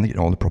remain. Again, they get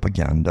all the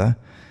propaganda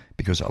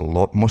because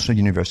most of the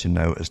university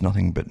now is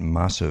nothing but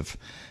massive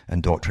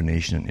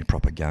indoctrination into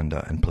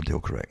propaganda and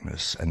political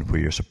correctness, and where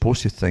you're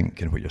supposed to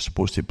think and what you're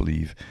supposed to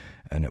believe,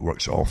 and it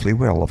works awfully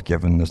well. I've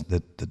given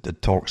the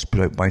talks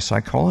put out by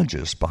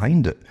psychologists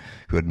behind it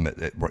who admit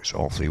it works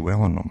awfully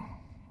well on them.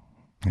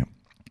 Yeah.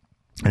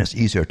 And it's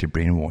easier to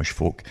brainwash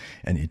folk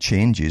into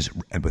changes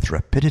with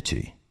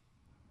rapidity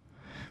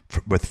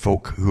with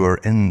folk who are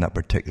in that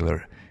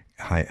particular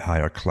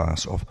higher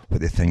class of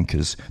what they think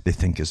is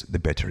the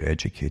better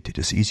educated.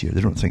 It's easier. They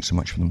don't think so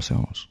much for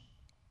themselves.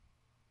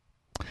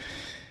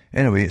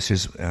 Anyway, it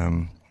says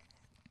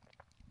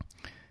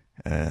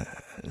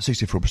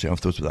 64% of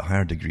those with a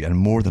higher degree, and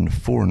more than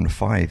 4 in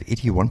 5,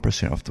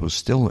 81% of those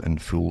still in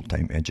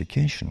full-time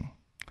education.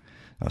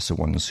 That's the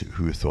ones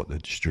who thought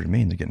that should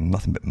remain. They're getting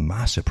nothing but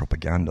massive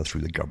propaganda through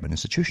the government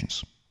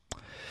institutions.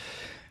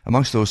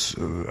 Among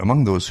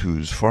those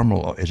whose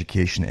formal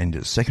education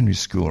ended at secondary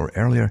school or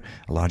earlier,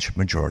 a large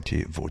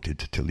majority voted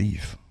to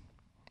leave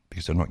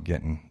because they're not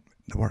getting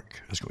the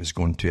work. It's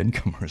going to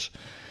incomers.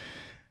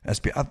 This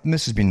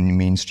has been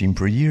mainstream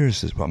for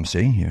years, is what I'm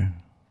saying here.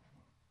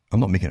 I'm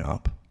not making it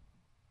up.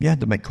 Yeah,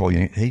 they might call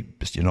you, hey,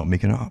 but you're not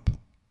making it up.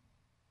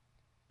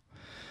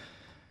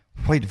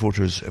 White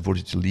voters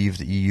voted to leave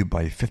the EU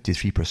by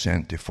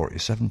 53% to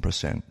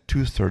 47%.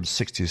 Two-thirds,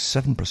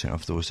 67%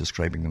 of those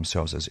describing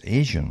themselves as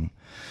Asian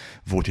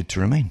voted to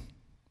remain.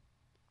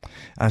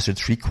 As did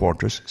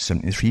three-quarters,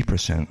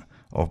 73%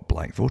 of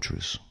black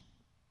voters.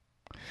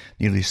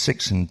 Nearly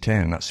 6 in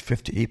 10, that's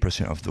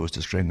 58% of those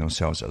describing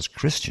themselves as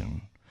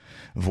Christian,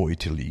 voted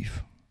to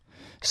leave.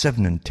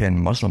 7 in 10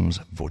 Muslims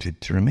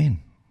voted to remain.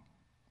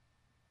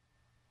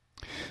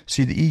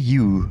 See, the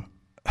EU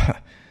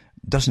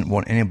doesn't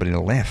want anybody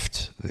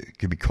left that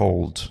could be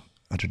called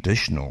a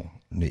traditional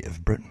native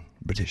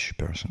British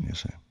person, you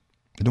see.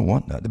 They don't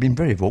want that. They've been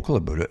very vocal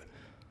about it,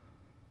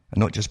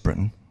 and not just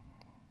Britain.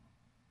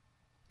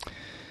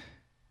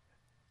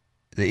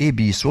 The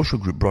AB social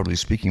group, broadly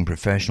speaking,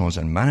 professionals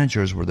and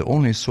managers, were the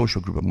only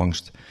social group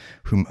amongst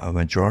whom a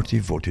majority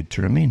voted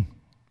to remain.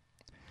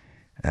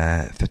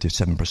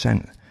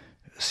 57%.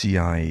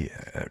 CI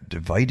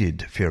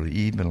divided fairly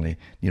evenly.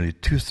 Nearly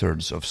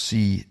two-thirds of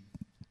C2DEs,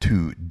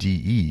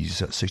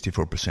 at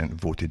 64%,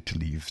 voted to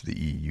leave the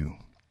EU.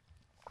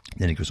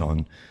 Then he goes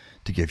on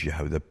to give you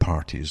how the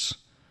parties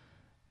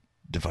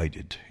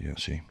divided, you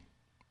see.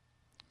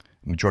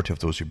 The majority of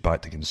those who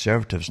backed the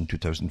Conservatives in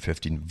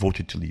 2015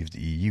 voted to leave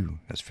the EU.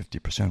 That's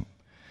 50%.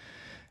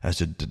 As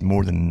did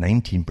more than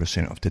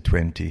 19% of the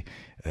 20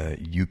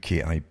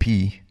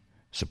 UKIP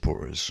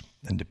supporters.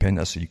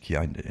 That's the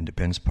UKI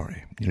Independence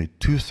Party. Nearly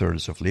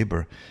two-thirds of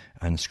Labour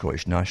and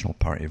Scottish National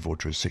Party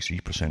voters,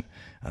 63%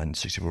 and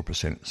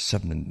 64%,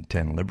 7 in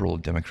 10 Liberal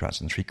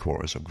Democrats and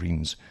three-quarters of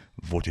Greens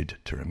voted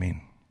to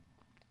remain.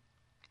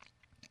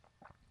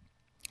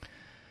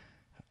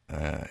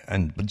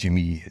 And believe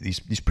me,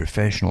 these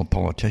professional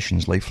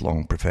politicians,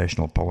 lifelong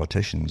professional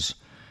politicians,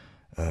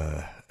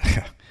 they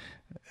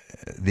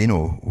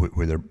know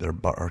where their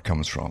butter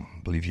comes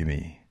from, believe you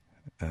me.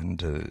 And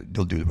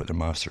they'll do what their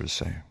masters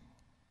say.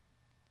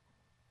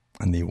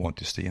 And they want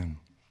to stay in.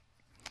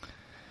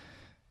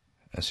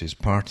 As his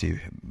party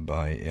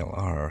by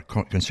LR,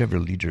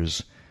 Conservative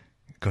leaders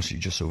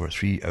constitute just over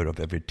 3 out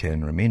of every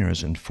 10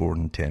 Remainers and 4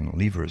 in 10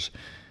 Leavers.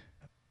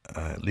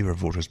 Labour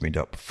voters made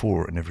up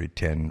 4 in every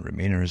 10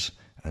 Remainers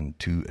and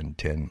 2 in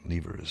 10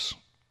 Leavers.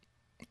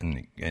 And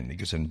it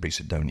goes in and breaks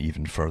it down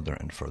even further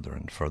and further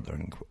and further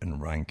in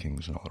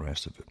rankings and all the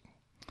rest of it.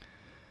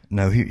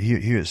 Now,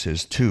 here it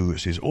says, too, it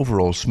says,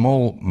 overall,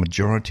 small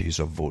majorities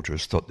of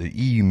voters thought the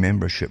EU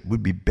membership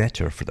would be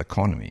better for the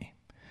economy,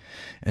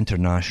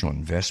 international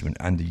investment,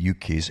 and the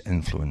UK's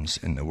influence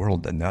in the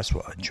world. And that's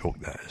what a joke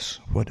that is.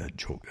 What a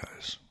joke that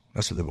is.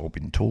 That's what they've all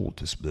been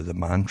told. It's the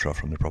mantra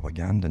from the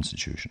propaganda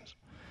institutions.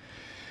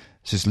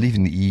 It says,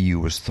 leaving the EU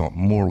was thought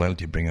more likely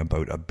to bring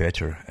about a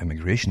better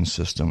immigration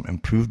system,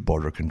 improved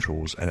border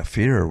controls, and a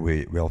fairer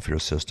welfare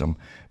system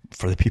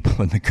for the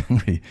people in the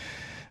country.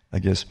 I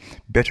guess,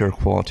 better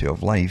quality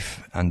of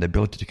life and the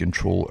ability to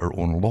control our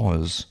own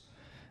laws,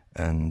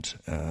 and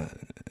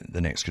the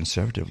next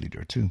Conservative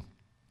leader too.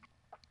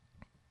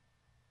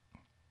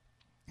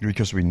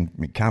 Because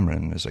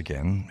Cameron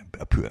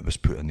was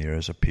put in there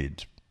as a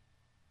paid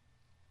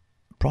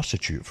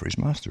prostitute for his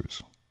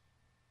masters.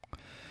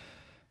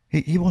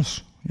 He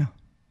was, yeah.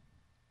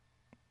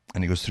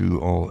 And he goes through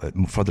all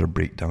further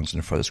breakdowns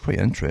and further. It's quite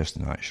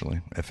interesting,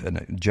 actually.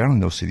 Generally,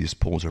 they'll say these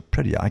polls are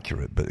pretty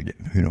accurate, but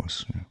again, who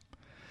knows? You know.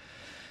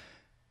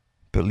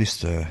 But at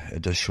least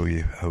it does show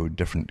you how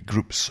different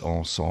groups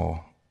all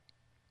saw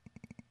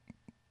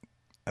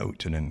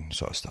out and in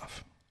sort of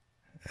stuff.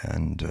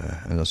 And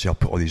I'll say I'll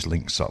put all these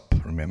links up,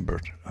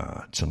 remember,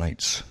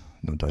 tonight's,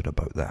 no doubt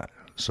about that.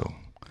 So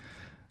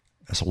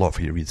that's a lot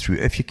for you to read through,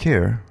 if you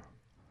care,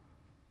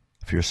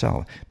 for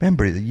yourself.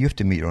 Remember, you have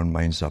to make your own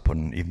minds up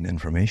on even the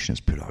information that's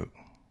put out.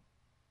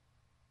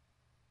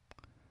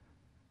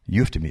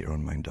 You have to make your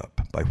own mind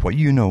up by what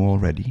you know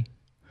already,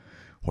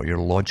 what your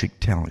logic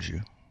tells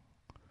you,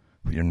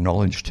 what your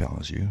knowledge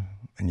tells you,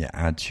 and you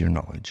add to your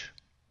knowledge.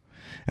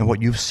 and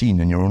what you've seen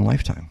in your own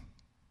lifetime.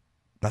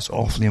 That's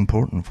awfully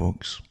important,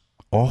 folks.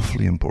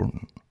 Awfully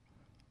important.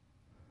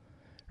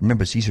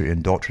 Remember, it's easier to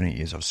indoctrinate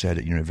you, as I've said,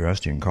 at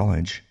university and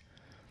college,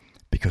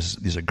 because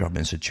these are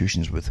government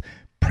institutions with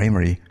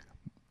primary,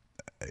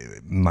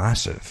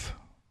 massive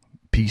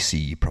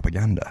PC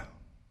propaganda.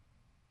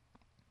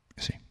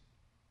 You see?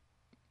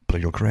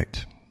 Political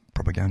correct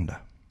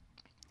propaganda.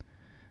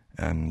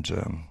 And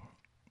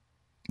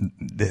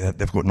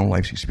they've got no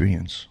life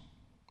experience.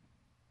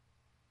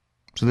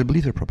 So they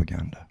believe their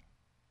propaganda.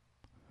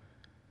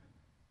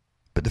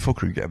 But the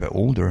folk who get a bit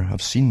older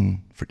have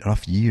seen for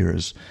enough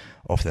years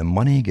of the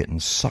money getting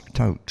sucked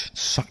out,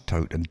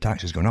 and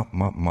taxes going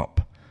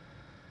up,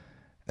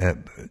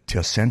 to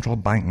a central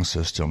banking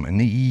system in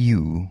the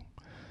EU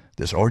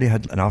that's already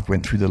had, and I've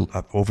went through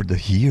over the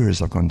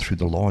years, I've gone through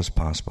the laws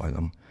passed by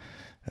them,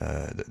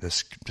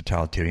 this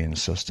totalitarian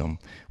system,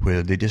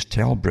 where they just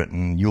tell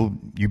Britain,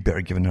 you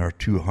better give her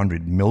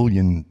 $200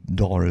 million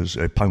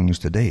pounds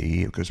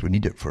today, because we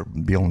need it for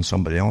bailing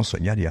somebody else,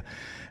 and yada,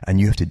 and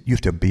you have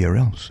to obey or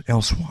else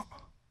what?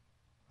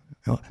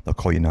 You know, they'll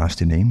call you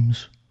nasty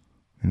names,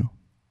 you know.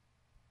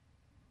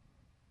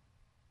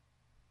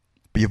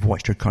 But you've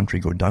watched your country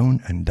go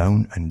down and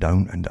down and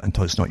down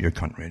until it's not your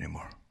country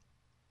anymore.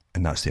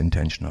 And that's the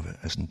intention of it,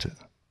 isn't it?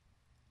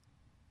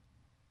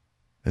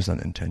 Is that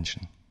the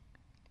intention?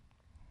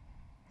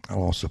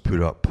 I'll also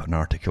put up an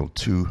article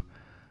too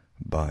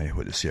by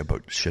what they say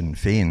about Sinn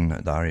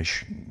Féin, the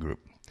Irish group,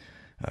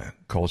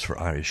 calls for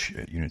Irish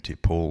unity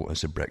poll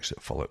as the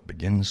Brexit fallout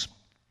begins.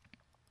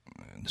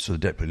 So the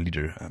deputy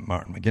leader,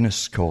 Martin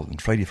McGuinness, called on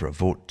Friday for a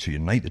vote to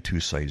unite the two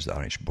sides of the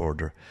Irish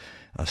border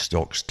as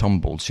stocks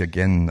tumbled. See,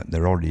 again,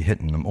 they're already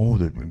hitting them. Oh,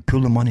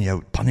 pull the money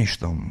out, punish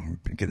them,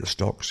 get the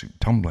stocks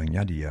tumbling,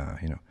 yada, yada,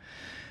 you know.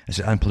 It's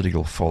an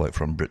political fallout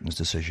from Britain's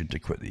decision to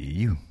quit the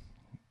EU.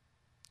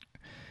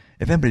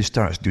 If anybody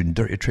starts doing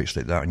dirty tricks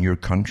like that in your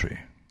country,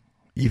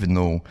 even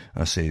though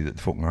I say that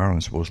the folk in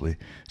Ireland supposedly,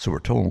 so we're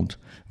told,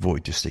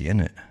 voted to stay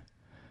in it,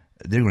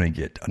 they're going to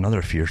get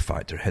another fear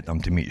factor hit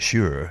them to make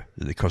sure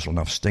that they cause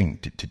enough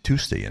stink to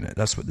stay in it.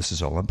 That's what this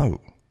is all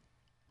about.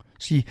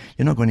 See,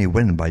 you're not going to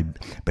win by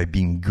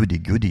being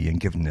goody-goody and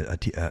giving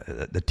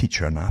the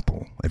teacher an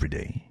apple every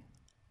day.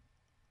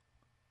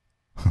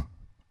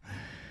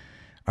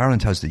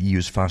 Ireland has the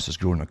EU's fastest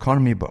growing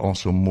economy, but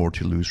also more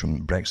to lose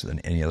from Brexit than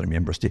any other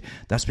member state.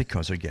 That's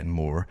because they're getting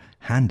more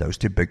handouts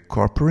to big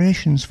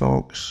corporations,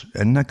 folks,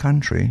 in the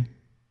country.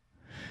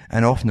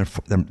 And often,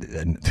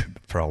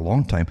 for a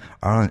long time,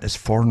 Ireland is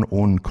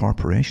foreign-owned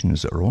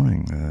corporations that are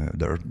owning,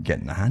 that are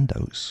getting the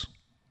handouts.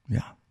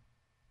 Yeah.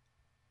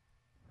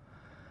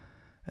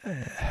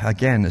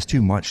 Again, it's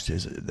too much.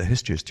 The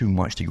history is too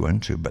much to go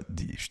into, but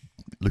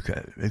look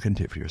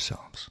into it for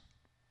yourselves.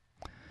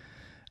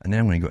 And then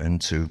I'm going to go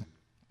into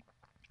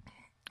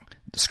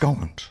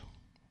Scotland.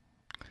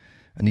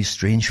 And these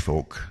strange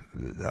folk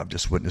that I've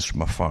just witnessed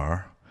from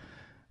afar,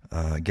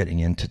 getting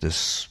into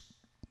this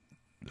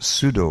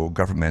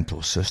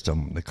pseudo-governmental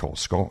system they call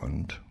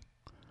Scotland,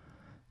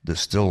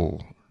 that's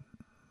still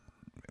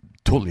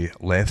totally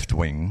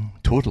left-wing,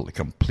 totally,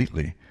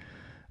 completely,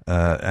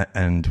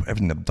 and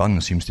everything they've done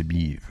seems to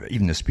be,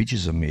 even the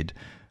speeches they've made,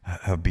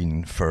 have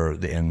been for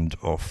the end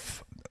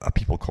of a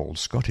people called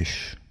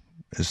Scottish,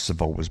 as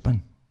they've always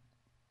been.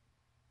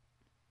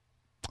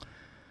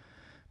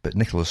 But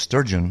Nicola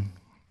Sturgeon,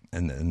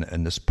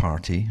 in this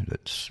party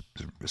that's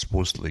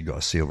supposedly got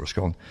a say over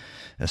Scotland,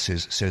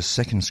 says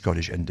second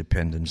Scottish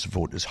independence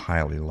vote is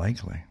highly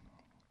likely.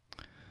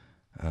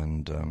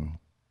 And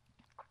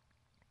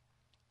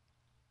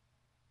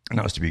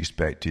that was to be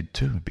expected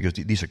too, because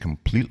these are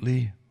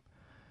completely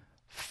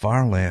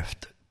far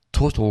left,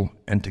 total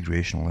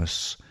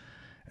integrationists,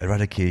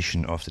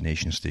 eradication of the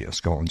nation state of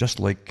Scotland. Just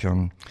like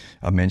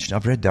I mentioned,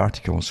 I've read the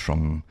articles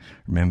from,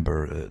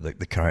 remember,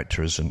 the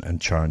characters in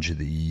charge of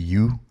the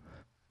EU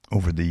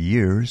over the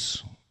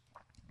years,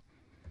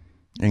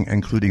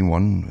 including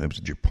one, it was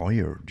Dupuy,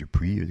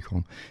 they call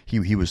him.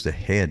 He was the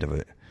head of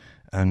it,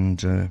 and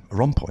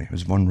Rompuy, it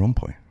was Van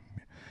Rompuy.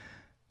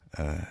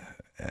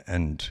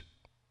 And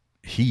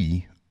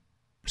he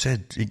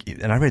said,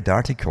 and I read the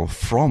article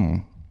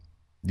from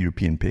the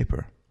European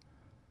paper,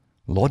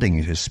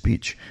 lauding his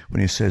speech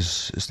when he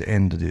says it's the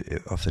end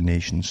of the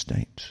nation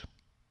state.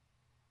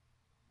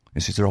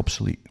 He says they're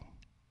obsolete.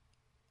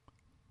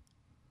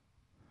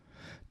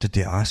 Did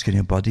they ask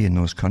anybody in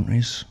those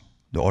countries,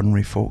 the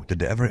ordinary folk, did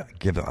they ever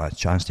give it a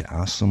chance to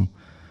ask them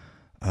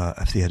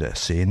if they had a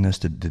say in this?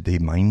 Did they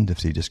mind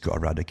if they just got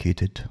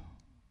eradicated?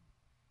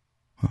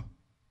 Huh?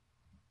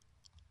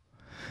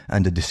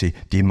 And did they say,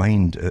 do you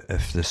mind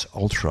if this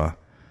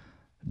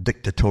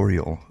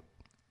ultra-dictatorial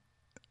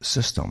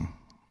system,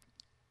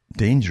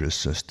 dangerous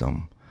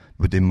system,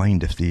 would they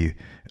mind if they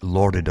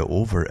lorded it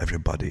over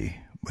everybody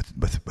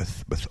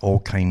with all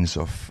kinds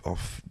of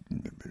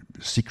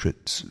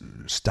secret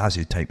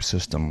Stasi-type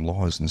system,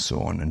 laws and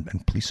so on,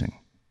 and policing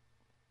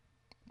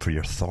for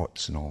your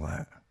thoughts and all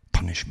that?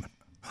 Punishment.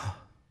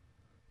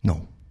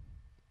 No.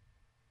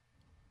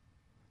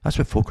 That's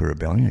what folk are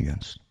rebelling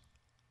against.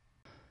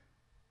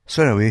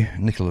 So anyway,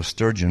 Nicola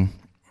Sturgeon,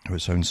 who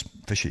sounds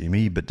fishy to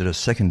me, but did a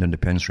second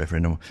independence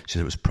referendum. She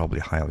said it was probably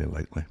highly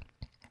likely.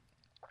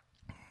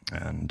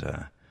 And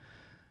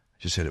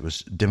she said it was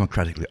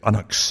democratically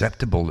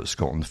unacceptable that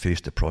Scotland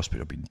faced the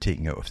prospect of being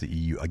taken out of the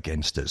EU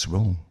against its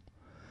will.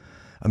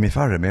 I mean, if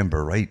I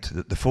remember right,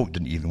 the folk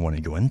didn't even want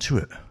to go into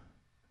it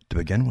to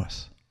begin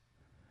with.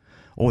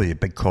 All the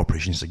big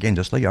corporations, again,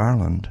 just like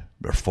Ireland,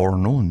 were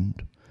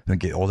foreign-owned. They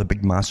get all the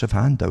big massive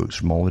handouts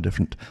from all the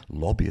different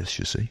lobbyists,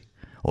 you see.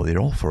 Oh, they're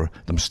all for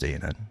them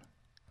staying in.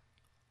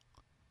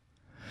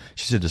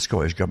 She said the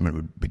Scottish Government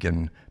would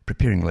begin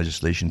preparing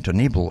legislation to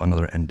enable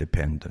another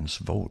independence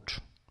vote,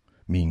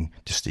 meaning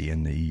to stay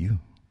in the EU.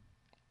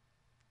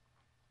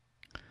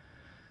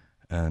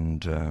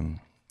 And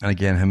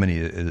again, how many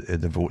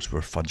of the votes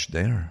were fudged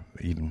there,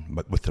 even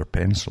with their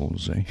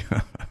pencils, eh?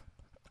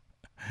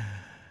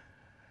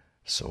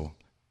 So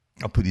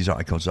I'll put these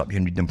articles up. You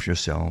can read them for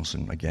yourselves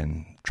and,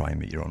 again, try and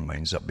make your own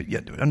minds up. But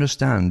yet,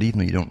 understand, even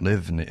though you don't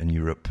live in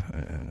Europe,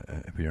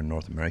 if you're in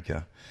North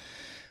America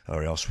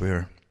or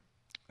elsewhere,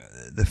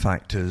 the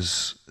fact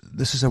is,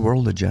 this is a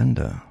world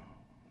agenda,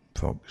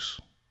 folks.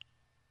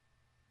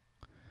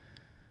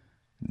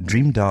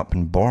 Dreamed up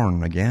and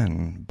born,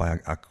 again, by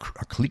a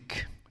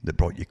clique that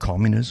brought you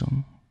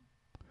communism,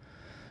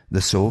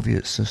 the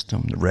Soviet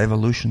system, the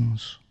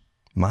revolutions,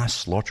 mass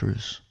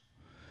slaughters,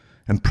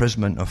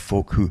 imprisonment of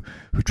folk who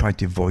tried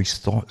to voice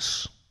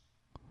thoughts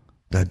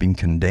that had been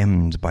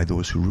condemned by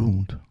those who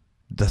ruled.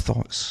 The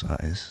thoughts,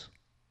 that is.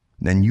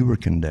 Then you were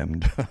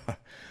condemned,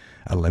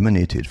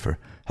 eliminated for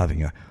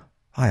having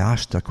I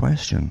asked a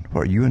question.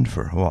 What are you in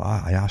for? Well,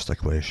 I asked a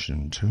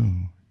question too.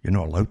 You're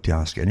not allowed to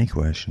ask any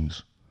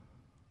questions,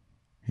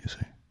 you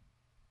see.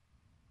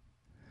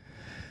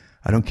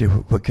 I don't care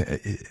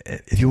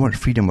if you want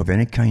freedom of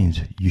any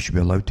kind, you should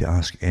be allowed to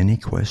ask any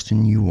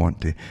question you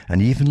want to.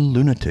 And even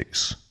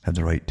lunatics have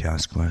the right to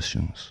ask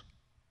questions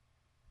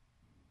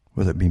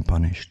without being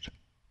punished.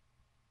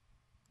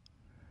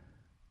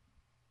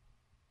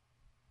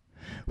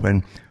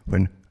 When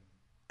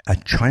a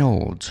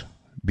child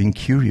being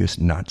curious,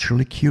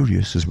 naturally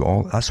curious as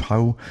well, that's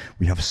how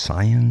we have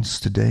science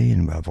today,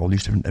 and we have all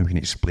these different, and we can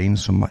explain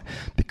so much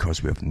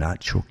because we have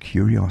natural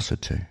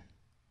curiosity.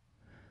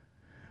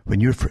 When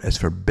it's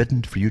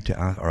forbidden for you to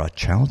ask, or a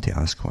child to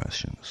ask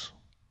questions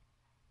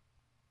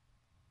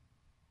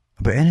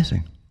about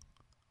anything,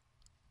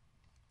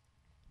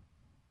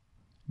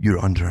 you're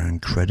under an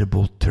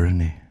incredible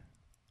tyranny.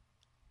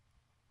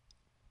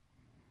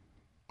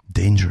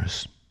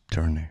 Dangerous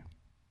tyranny.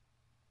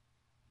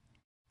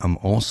 I'm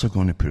also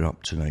going to put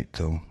up tonight,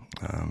 though,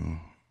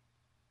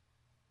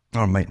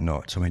 or I might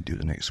not, so I might do it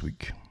the next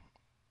week,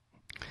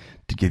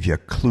 to give you a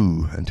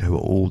clue into how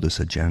old this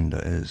agenda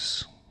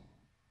is.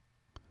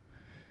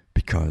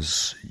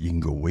 Because you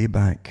can go way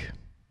back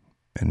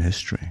in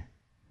history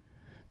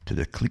to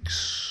the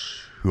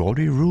cliques who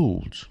already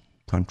ruled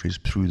countries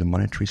through the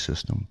monetary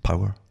system,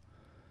 power.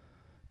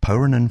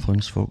 Power and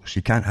influence, folks.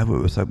 You can't have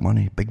it without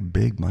money.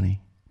 Big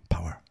money.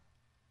 Power.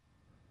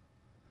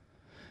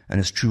 And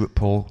it's true what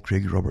Paul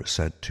Craig Roberts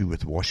said too,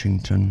 with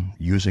Washington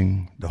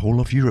using the whole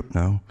of Europe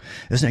now.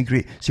 Isn't it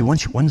great? See,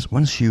 once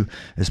you,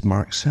 as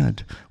Marx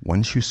said,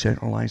 once you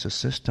centralize a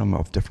system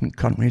of different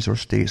countries or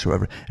states or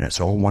whatever, and it's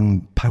all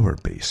one power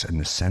base in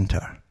the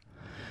center,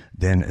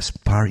 then it's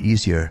far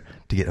easier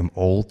to get them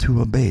all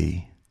to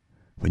obey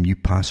when you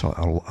pass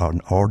an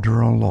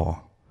order or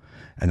law,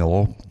 and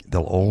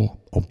they'll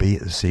all obey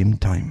at the same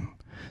time,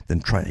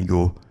 than trying to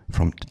go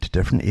to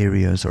different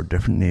areas or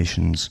different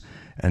nations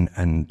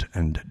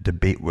and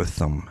debate with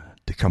them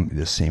to come to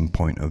the same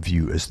point of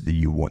view as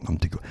you want them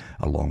to go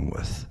along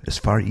with. It's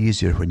far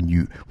easier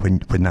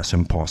when that's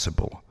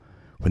impossible,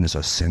 when there's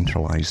a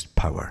centralized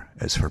power.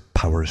 It's for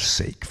power's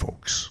sake,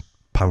 folks.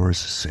 Power's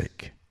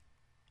sake.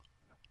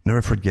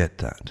 Never forget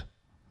that.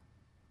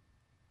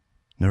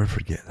 Never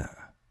forget that.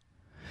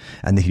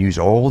 And they can use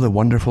all the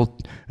wonderful,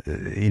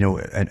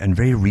 and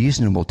very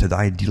reasonable to the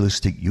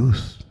idealistic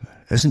youth.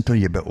 It isn't until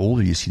you're a bit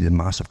older you see the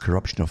massive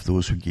corruption of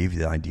those who gave you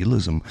the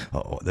idealism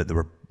that they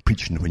were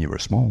preaching when you were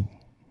small,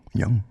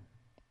 young.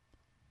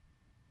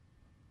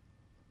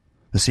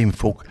 The same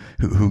folk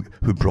who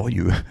brought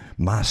you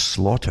mass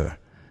slaughter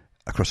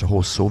across the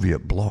whole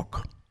Soviet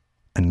bloc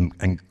and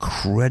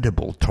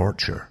incredible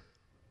torture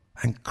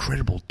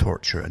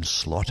and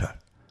slaughter.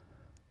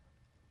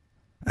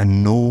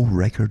 And no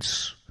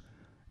records,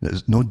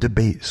 there's no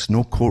debates,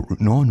 no courtroom,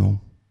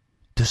 no.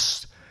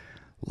 Just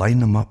line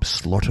them up,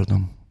 slaughter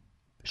them.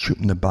 Shoot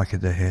them in the back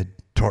of the head,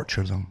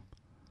 torture them.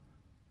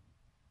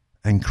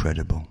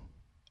 Incredible.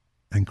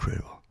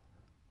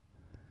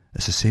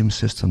 It's the same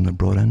system they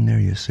brought in there,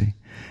 you see.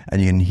 And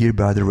you can hear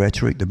by the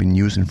rhetoric they've been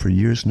using for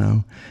years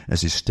now,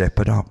 as they step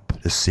it up.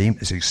 It's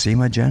the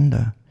same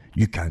agenda.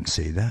 You can't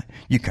say that.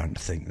 You can't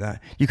think that.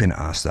 You can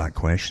ask that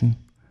question.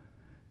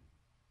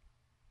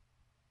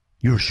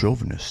 You're a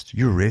chauvinist.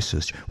 You're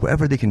racist.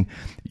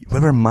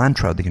 Whatever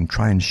mantra they can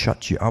try and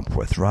shut you up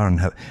with,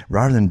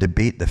 rather than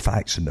debate the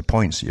facts and the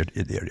points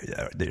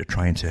that you're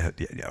trying to,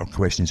 or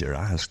questions you're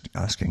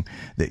asking.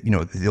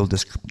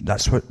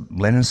 That's what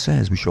Lenin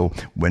says. We shall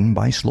win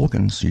by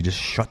slogans. So you just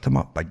shut them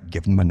up by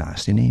giving them a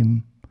nasty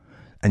name,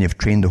 and you've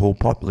trained the whole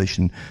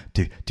population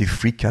to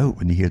freak out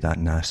when you hear that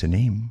nasty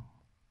name.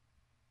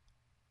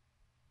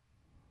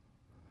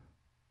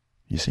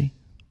 You see,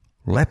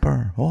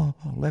 leper. Oh,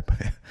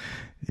 leper.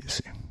 You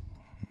see.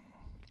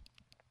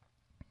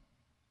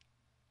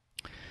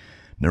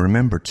 Now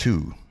remember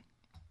too,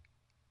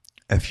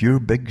 if your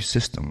big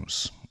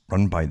systems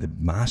run by the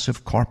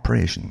massive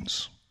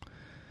corporations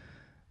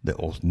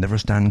that will never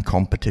stand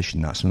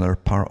competition, that's another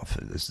part of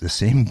it. It's the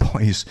same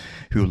boys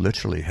who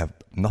literally have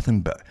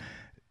nothing but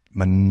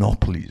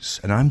monopolies.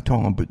 And I'm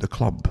talking about the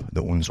club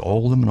that owns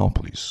all the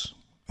monopolies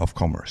of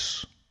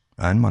commerce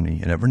and money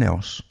and everything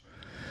else.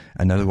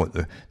 And now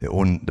they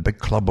own the big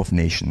club of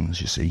nations,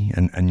 you see,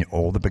 and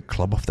all the big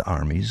club of the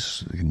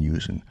armies they can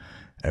use and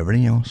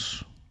everything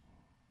else.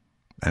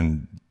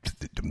 And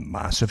the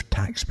massive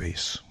tax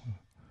base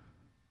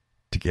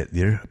to get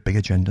their big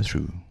agenda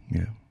through. You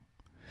know.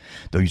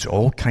 They'll use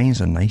all kinds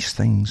of nice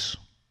things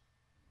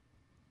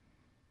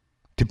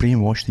to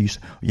brainwash these.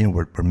 You know,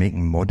 we're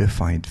making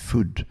modified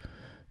food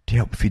to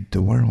help feed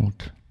the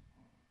world.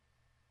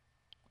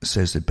 It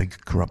says the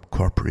big corrupt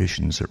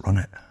corporations that run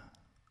it.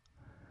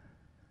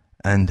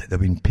 And they've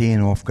been paying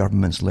off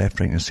governments left,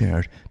 right and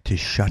centre to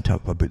shut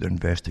up about their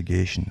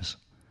investigations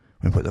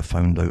and what they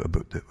found out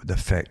about the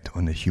effect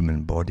on the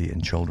human body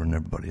and children and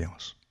everybody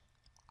else.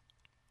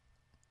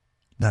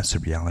 That's the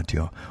reality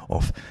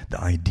of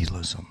the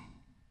idealism.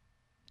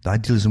 The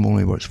idealism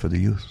only works for the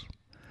youth.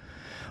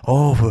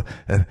 Oh,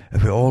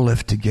 if we all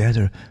live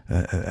together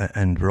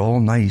and we're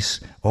all nice,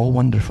 all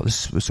wonderful.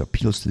 This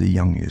appeals to the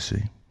young, you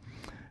see.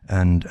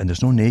 And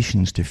there's no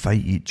nations to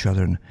fight each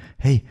other. And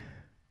hey,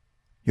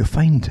 you'll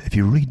find, if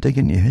you really dig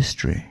into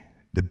history,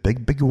 the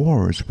big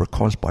wars were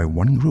caused by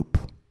one group.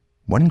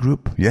 One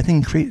group. Yeah, they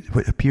can create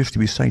what appears to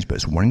be sides, but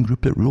it's one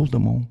group that ruled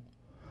them all.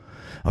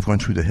 I've gone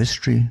through the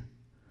history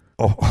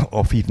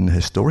of even the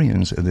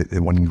historians of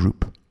the one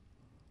group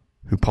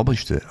who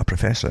published it, a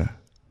professor,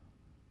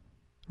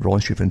 Royal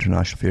Institute of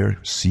International Affairs,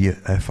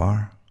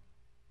 CFR,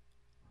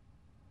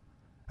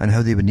 and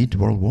how they would need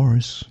world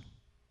wars.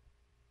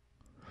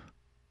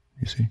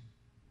 You see?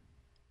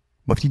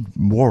 But if you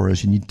need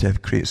wars, you need to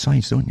create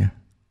sides, don't you?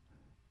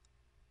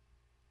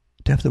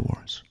 To have the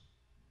wars.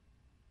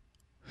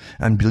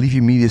 And believe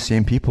you me, the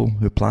same people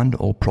who planned it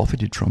all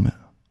profited from it.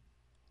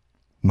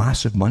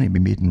 Massive money be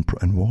made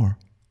in war.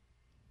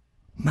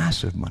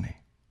 Massive money.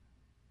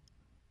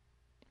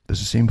 There's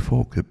the same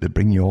folk that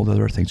bring you all the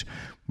other things.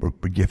 We're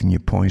giving you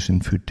poison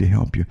food to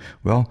help you.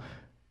 Well,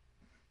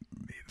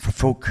 for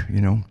folk,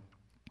 you know,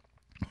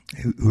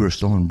 who are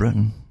still in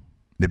Britain,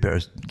 they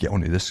better get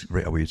onto this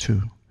right away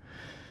too.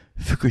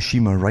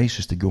 Fukushima rice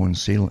is to go on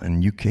sale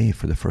in UK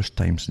for the first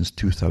time since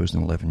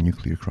 2011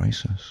 nuclear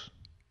crisis.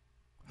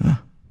 Huh?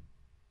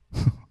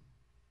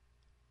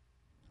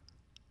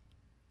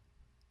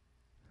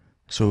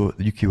 So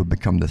the UK will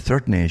become the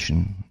third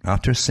nation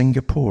after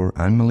Singapore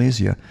and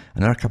Malaysia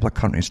and another couple of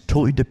countries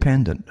totally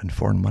dependent on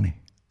foreign money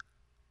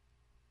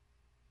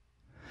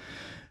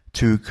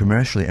to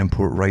commercially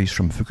import rice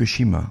from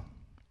Fukushima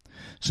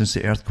since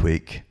the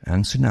earthquake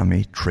and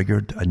tsunami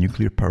triggered a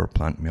nuclear power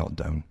plant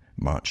meltdown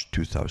March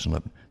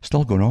 2011.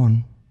 Still going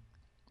on.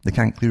 They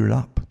can't clear it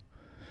up.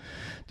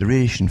 The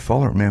radiation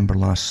fallout, remember,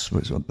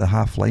 the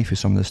half-life of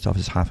some of this stuff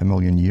is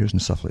 500,000 years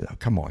and stuff like that.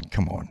 Come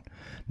on.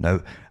 Now,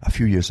 a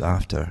few years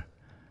after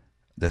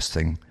this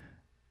thing,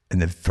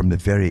 from the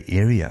very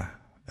area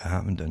it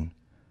happened in,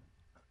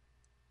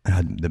 and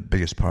had the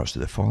biggest parts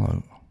of the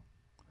fallout,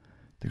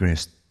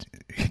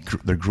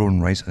 they're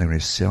growing rice and they're going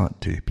to sell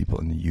it to people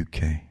in the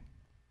UK.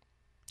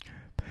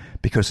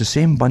 Because the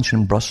same bunch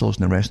in Brussels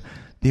and the rest,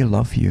 they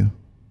love you.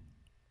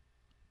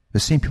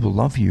 The same people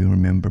love you,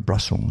 remember,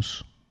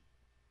 Brussels,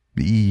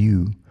 the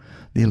EU.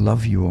 They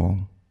love you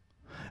all.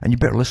 And you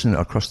better listen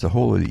across the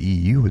whole of the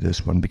EU with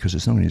this one, because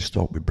it's not going to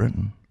stop with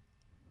Britain.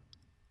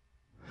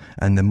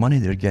 And the money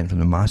they're getting from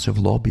the massive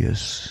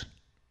lobbyists,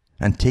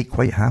 and take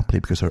quite happily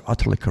because they're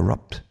utterly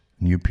corrupt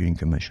in the European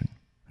Commission.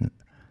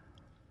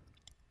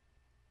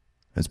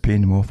 It's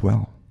paying them off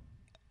well.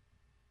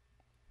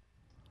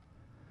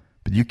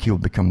 But the UK will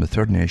become the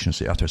third nation,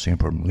 say, after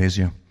Singapore and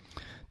Malaysia.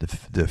 The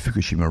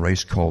Fukushima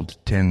rice called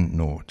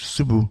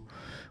Tennosubu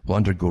will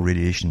undergo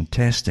radiation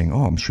testing.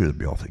 Oh, I'm sure it'll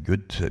be awfully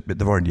good. But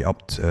they've already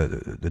upped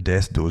the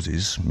death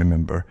doses,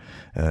 remember.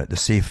 The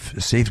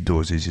safe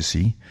doses, you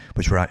see.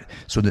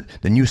 So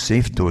the new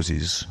safe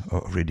doses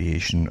of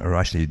radiation are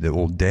actually the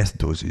old death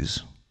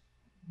doses.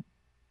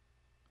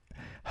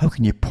 How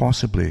can you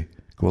possibly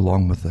go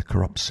along with the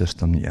corrupt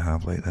system that you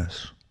have like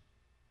this?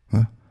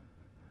 Huh?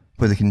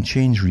 Where they can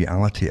change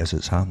reality as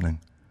it's happening.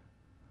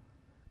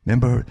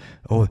 Remember,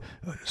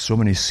 so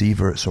many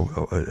sieverts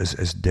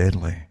is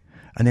deadly.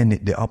 And then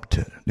they upped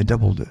it. They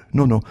doubled it.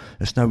 No,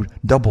 it's now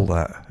double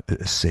that.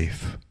 It's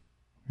safe.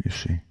 You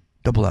see.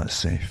 Double that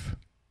safe.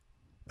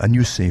 A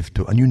new safe,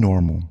 a new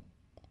normal.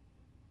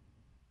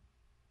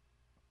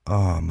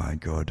 Oh my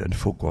God, and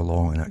folk go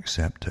along and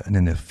accept it, and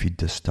then they feed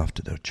this stuff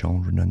to their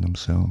children and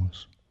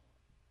themselves.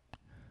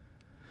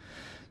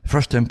 The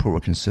first import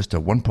will consist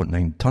of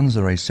 1.9 tonnes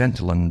of rice sent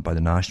to London by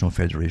the National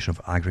Federation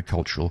of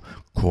Agricultural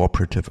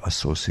Cooperative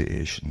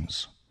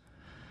Associations.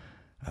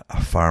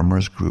 A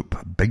farmers group,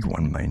 a big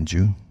one mind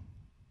you,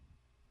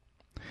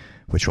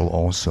 which will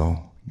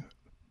also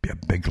be a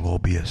big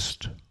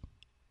lobbyist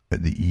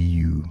at the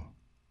EU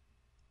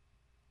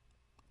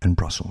in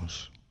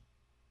Brussels.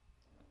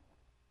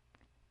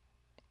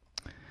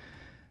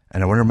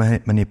 And I wonder how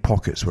many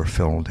pockets were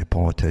filled by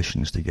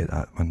politicians to get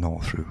that one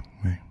all through.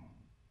 Right?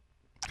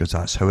 Because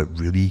that's how it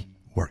really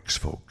works,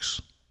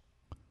 folks.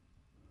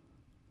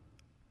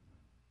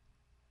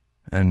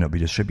 And it'll be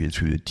distributed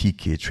through the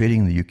TK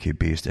Trading, the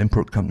UK-based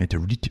import company,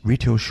 to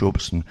retail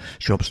shops and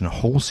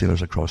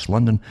wholesalers across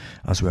London,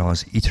 as well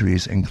as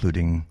eateries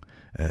including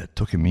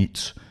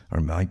Tokimeats,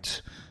 or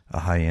Mites, a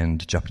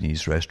high-end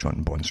Japanese restaurant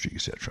in Bond Street,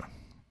 etc.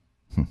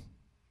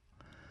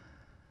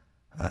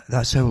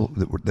 That's how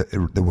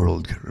the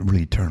world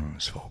really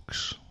turns,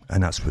 folks.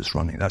 And that's what's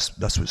running. That's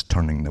what's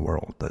turning the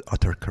world. The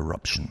utter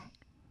corruption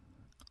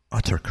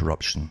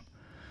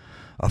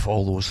of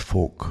all those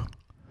folk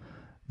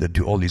that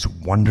do all these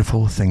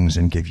wonderful things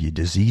and give you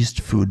diseased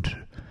food,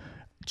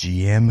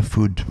 GM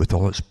food with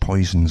all its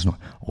poisons,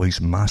 all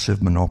these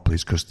massive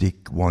monopolies because they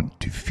want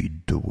to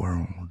feed the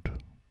world.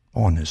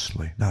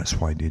 Honestly, that's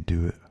why they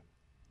do it.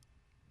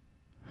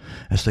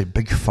 It's like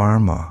Big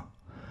Pharma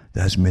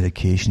that has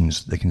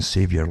medications that can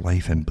save your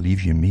life, and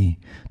believe you me,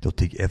 they'll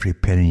take every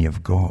penny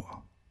you've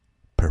got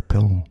per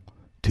pill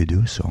to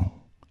do so.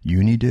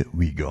 You need it,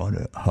 we got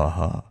it,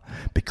 haha.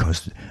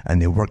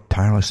 And they work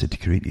tirelessly to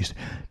create these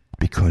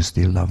because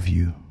they love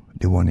you.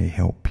 They want to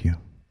help you.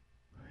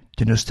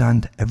 Do you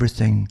understand?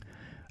 Everything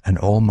and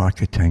all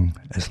marketing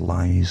is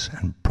lies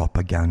and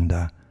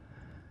propaganda,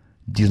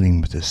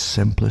 dealing with the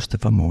simplest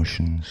of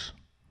emotions,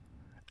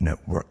 and it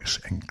works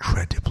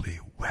incredibly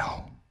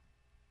well.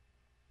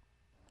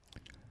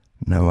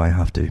 Now I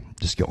have to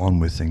just get on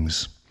with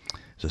things.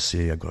 As I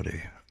say, I've got to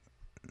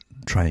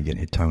try and get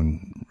into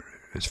town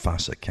as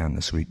fast as I can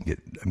this week and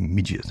get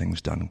immediate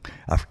things done.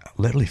 I've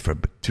literally for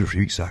 2 or 3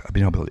 weeks I've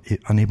been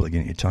unable to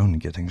get into town and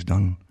get things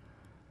done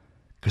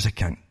because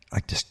I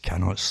just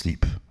cannot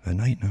sleep at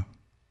night now.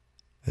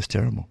 It's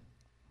terrible.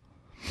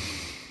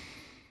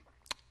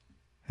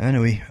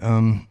 Anyway,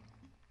 I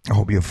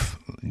hope you've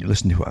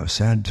listened to what I've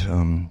said,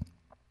 and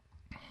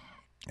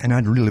I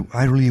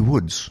really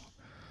would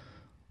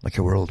like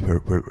a world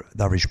where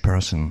the average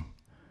person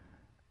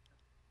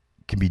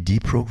can be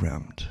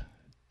deprogrammed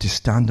to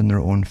stand on their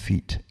own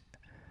feet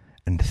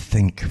and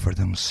think for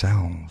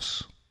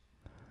themselves.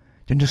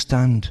 Do you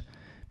understand?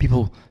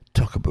 People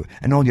talk about,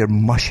 and all your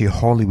mushy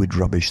Hollywood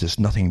rubbish, there's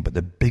nothing but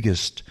the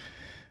biggest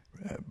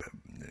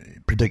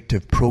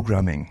predictive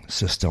programming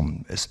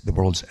system the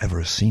world's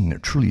ever seen.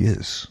 It truly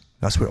is.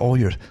 That's where all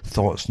your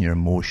thoughts and your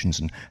emotions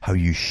and how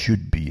you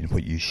should be and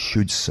what you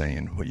should say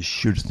and what you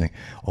should think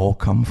all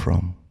come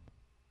from.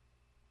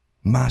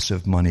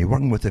 Massive money,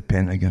 working with the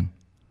Pentagon,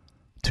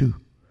 too,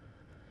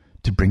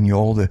 to bring you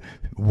all the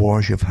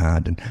wars you've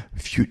had and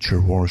future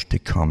wars to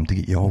come, to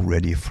get you all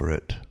ready for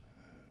it,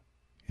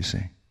 you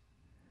see.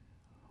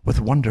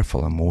 With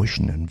wonderful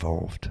emotion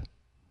involved,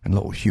 and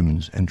little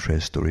humans'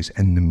 interest stories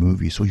in the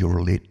movie, so you'll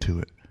relate to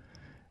it.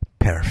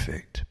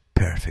 Perfect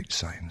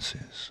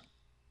sciences.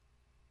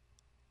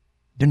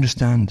 Do you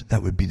understand?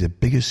 That would be the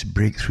biggest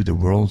breakthrough the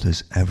world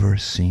has ever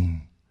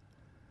seen.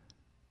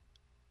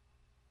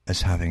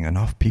 Is having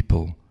enough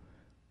people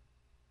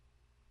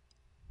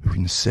who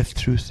can sift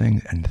through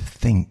things and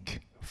think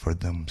for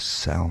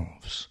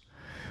themselves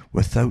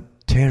without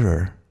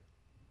terror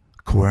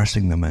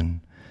coercing them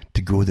in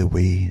to go the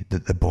way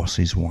that the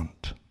bosses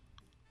want.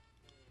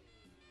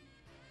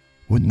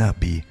 Wouldn't that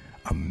be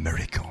a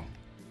miracle?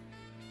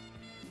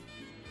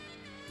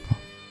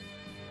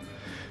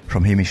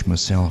 From Hamish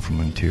myself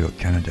from Ontario,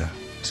 Canada,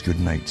 it's good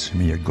night.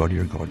 May your God,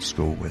 your gods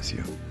go with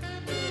you.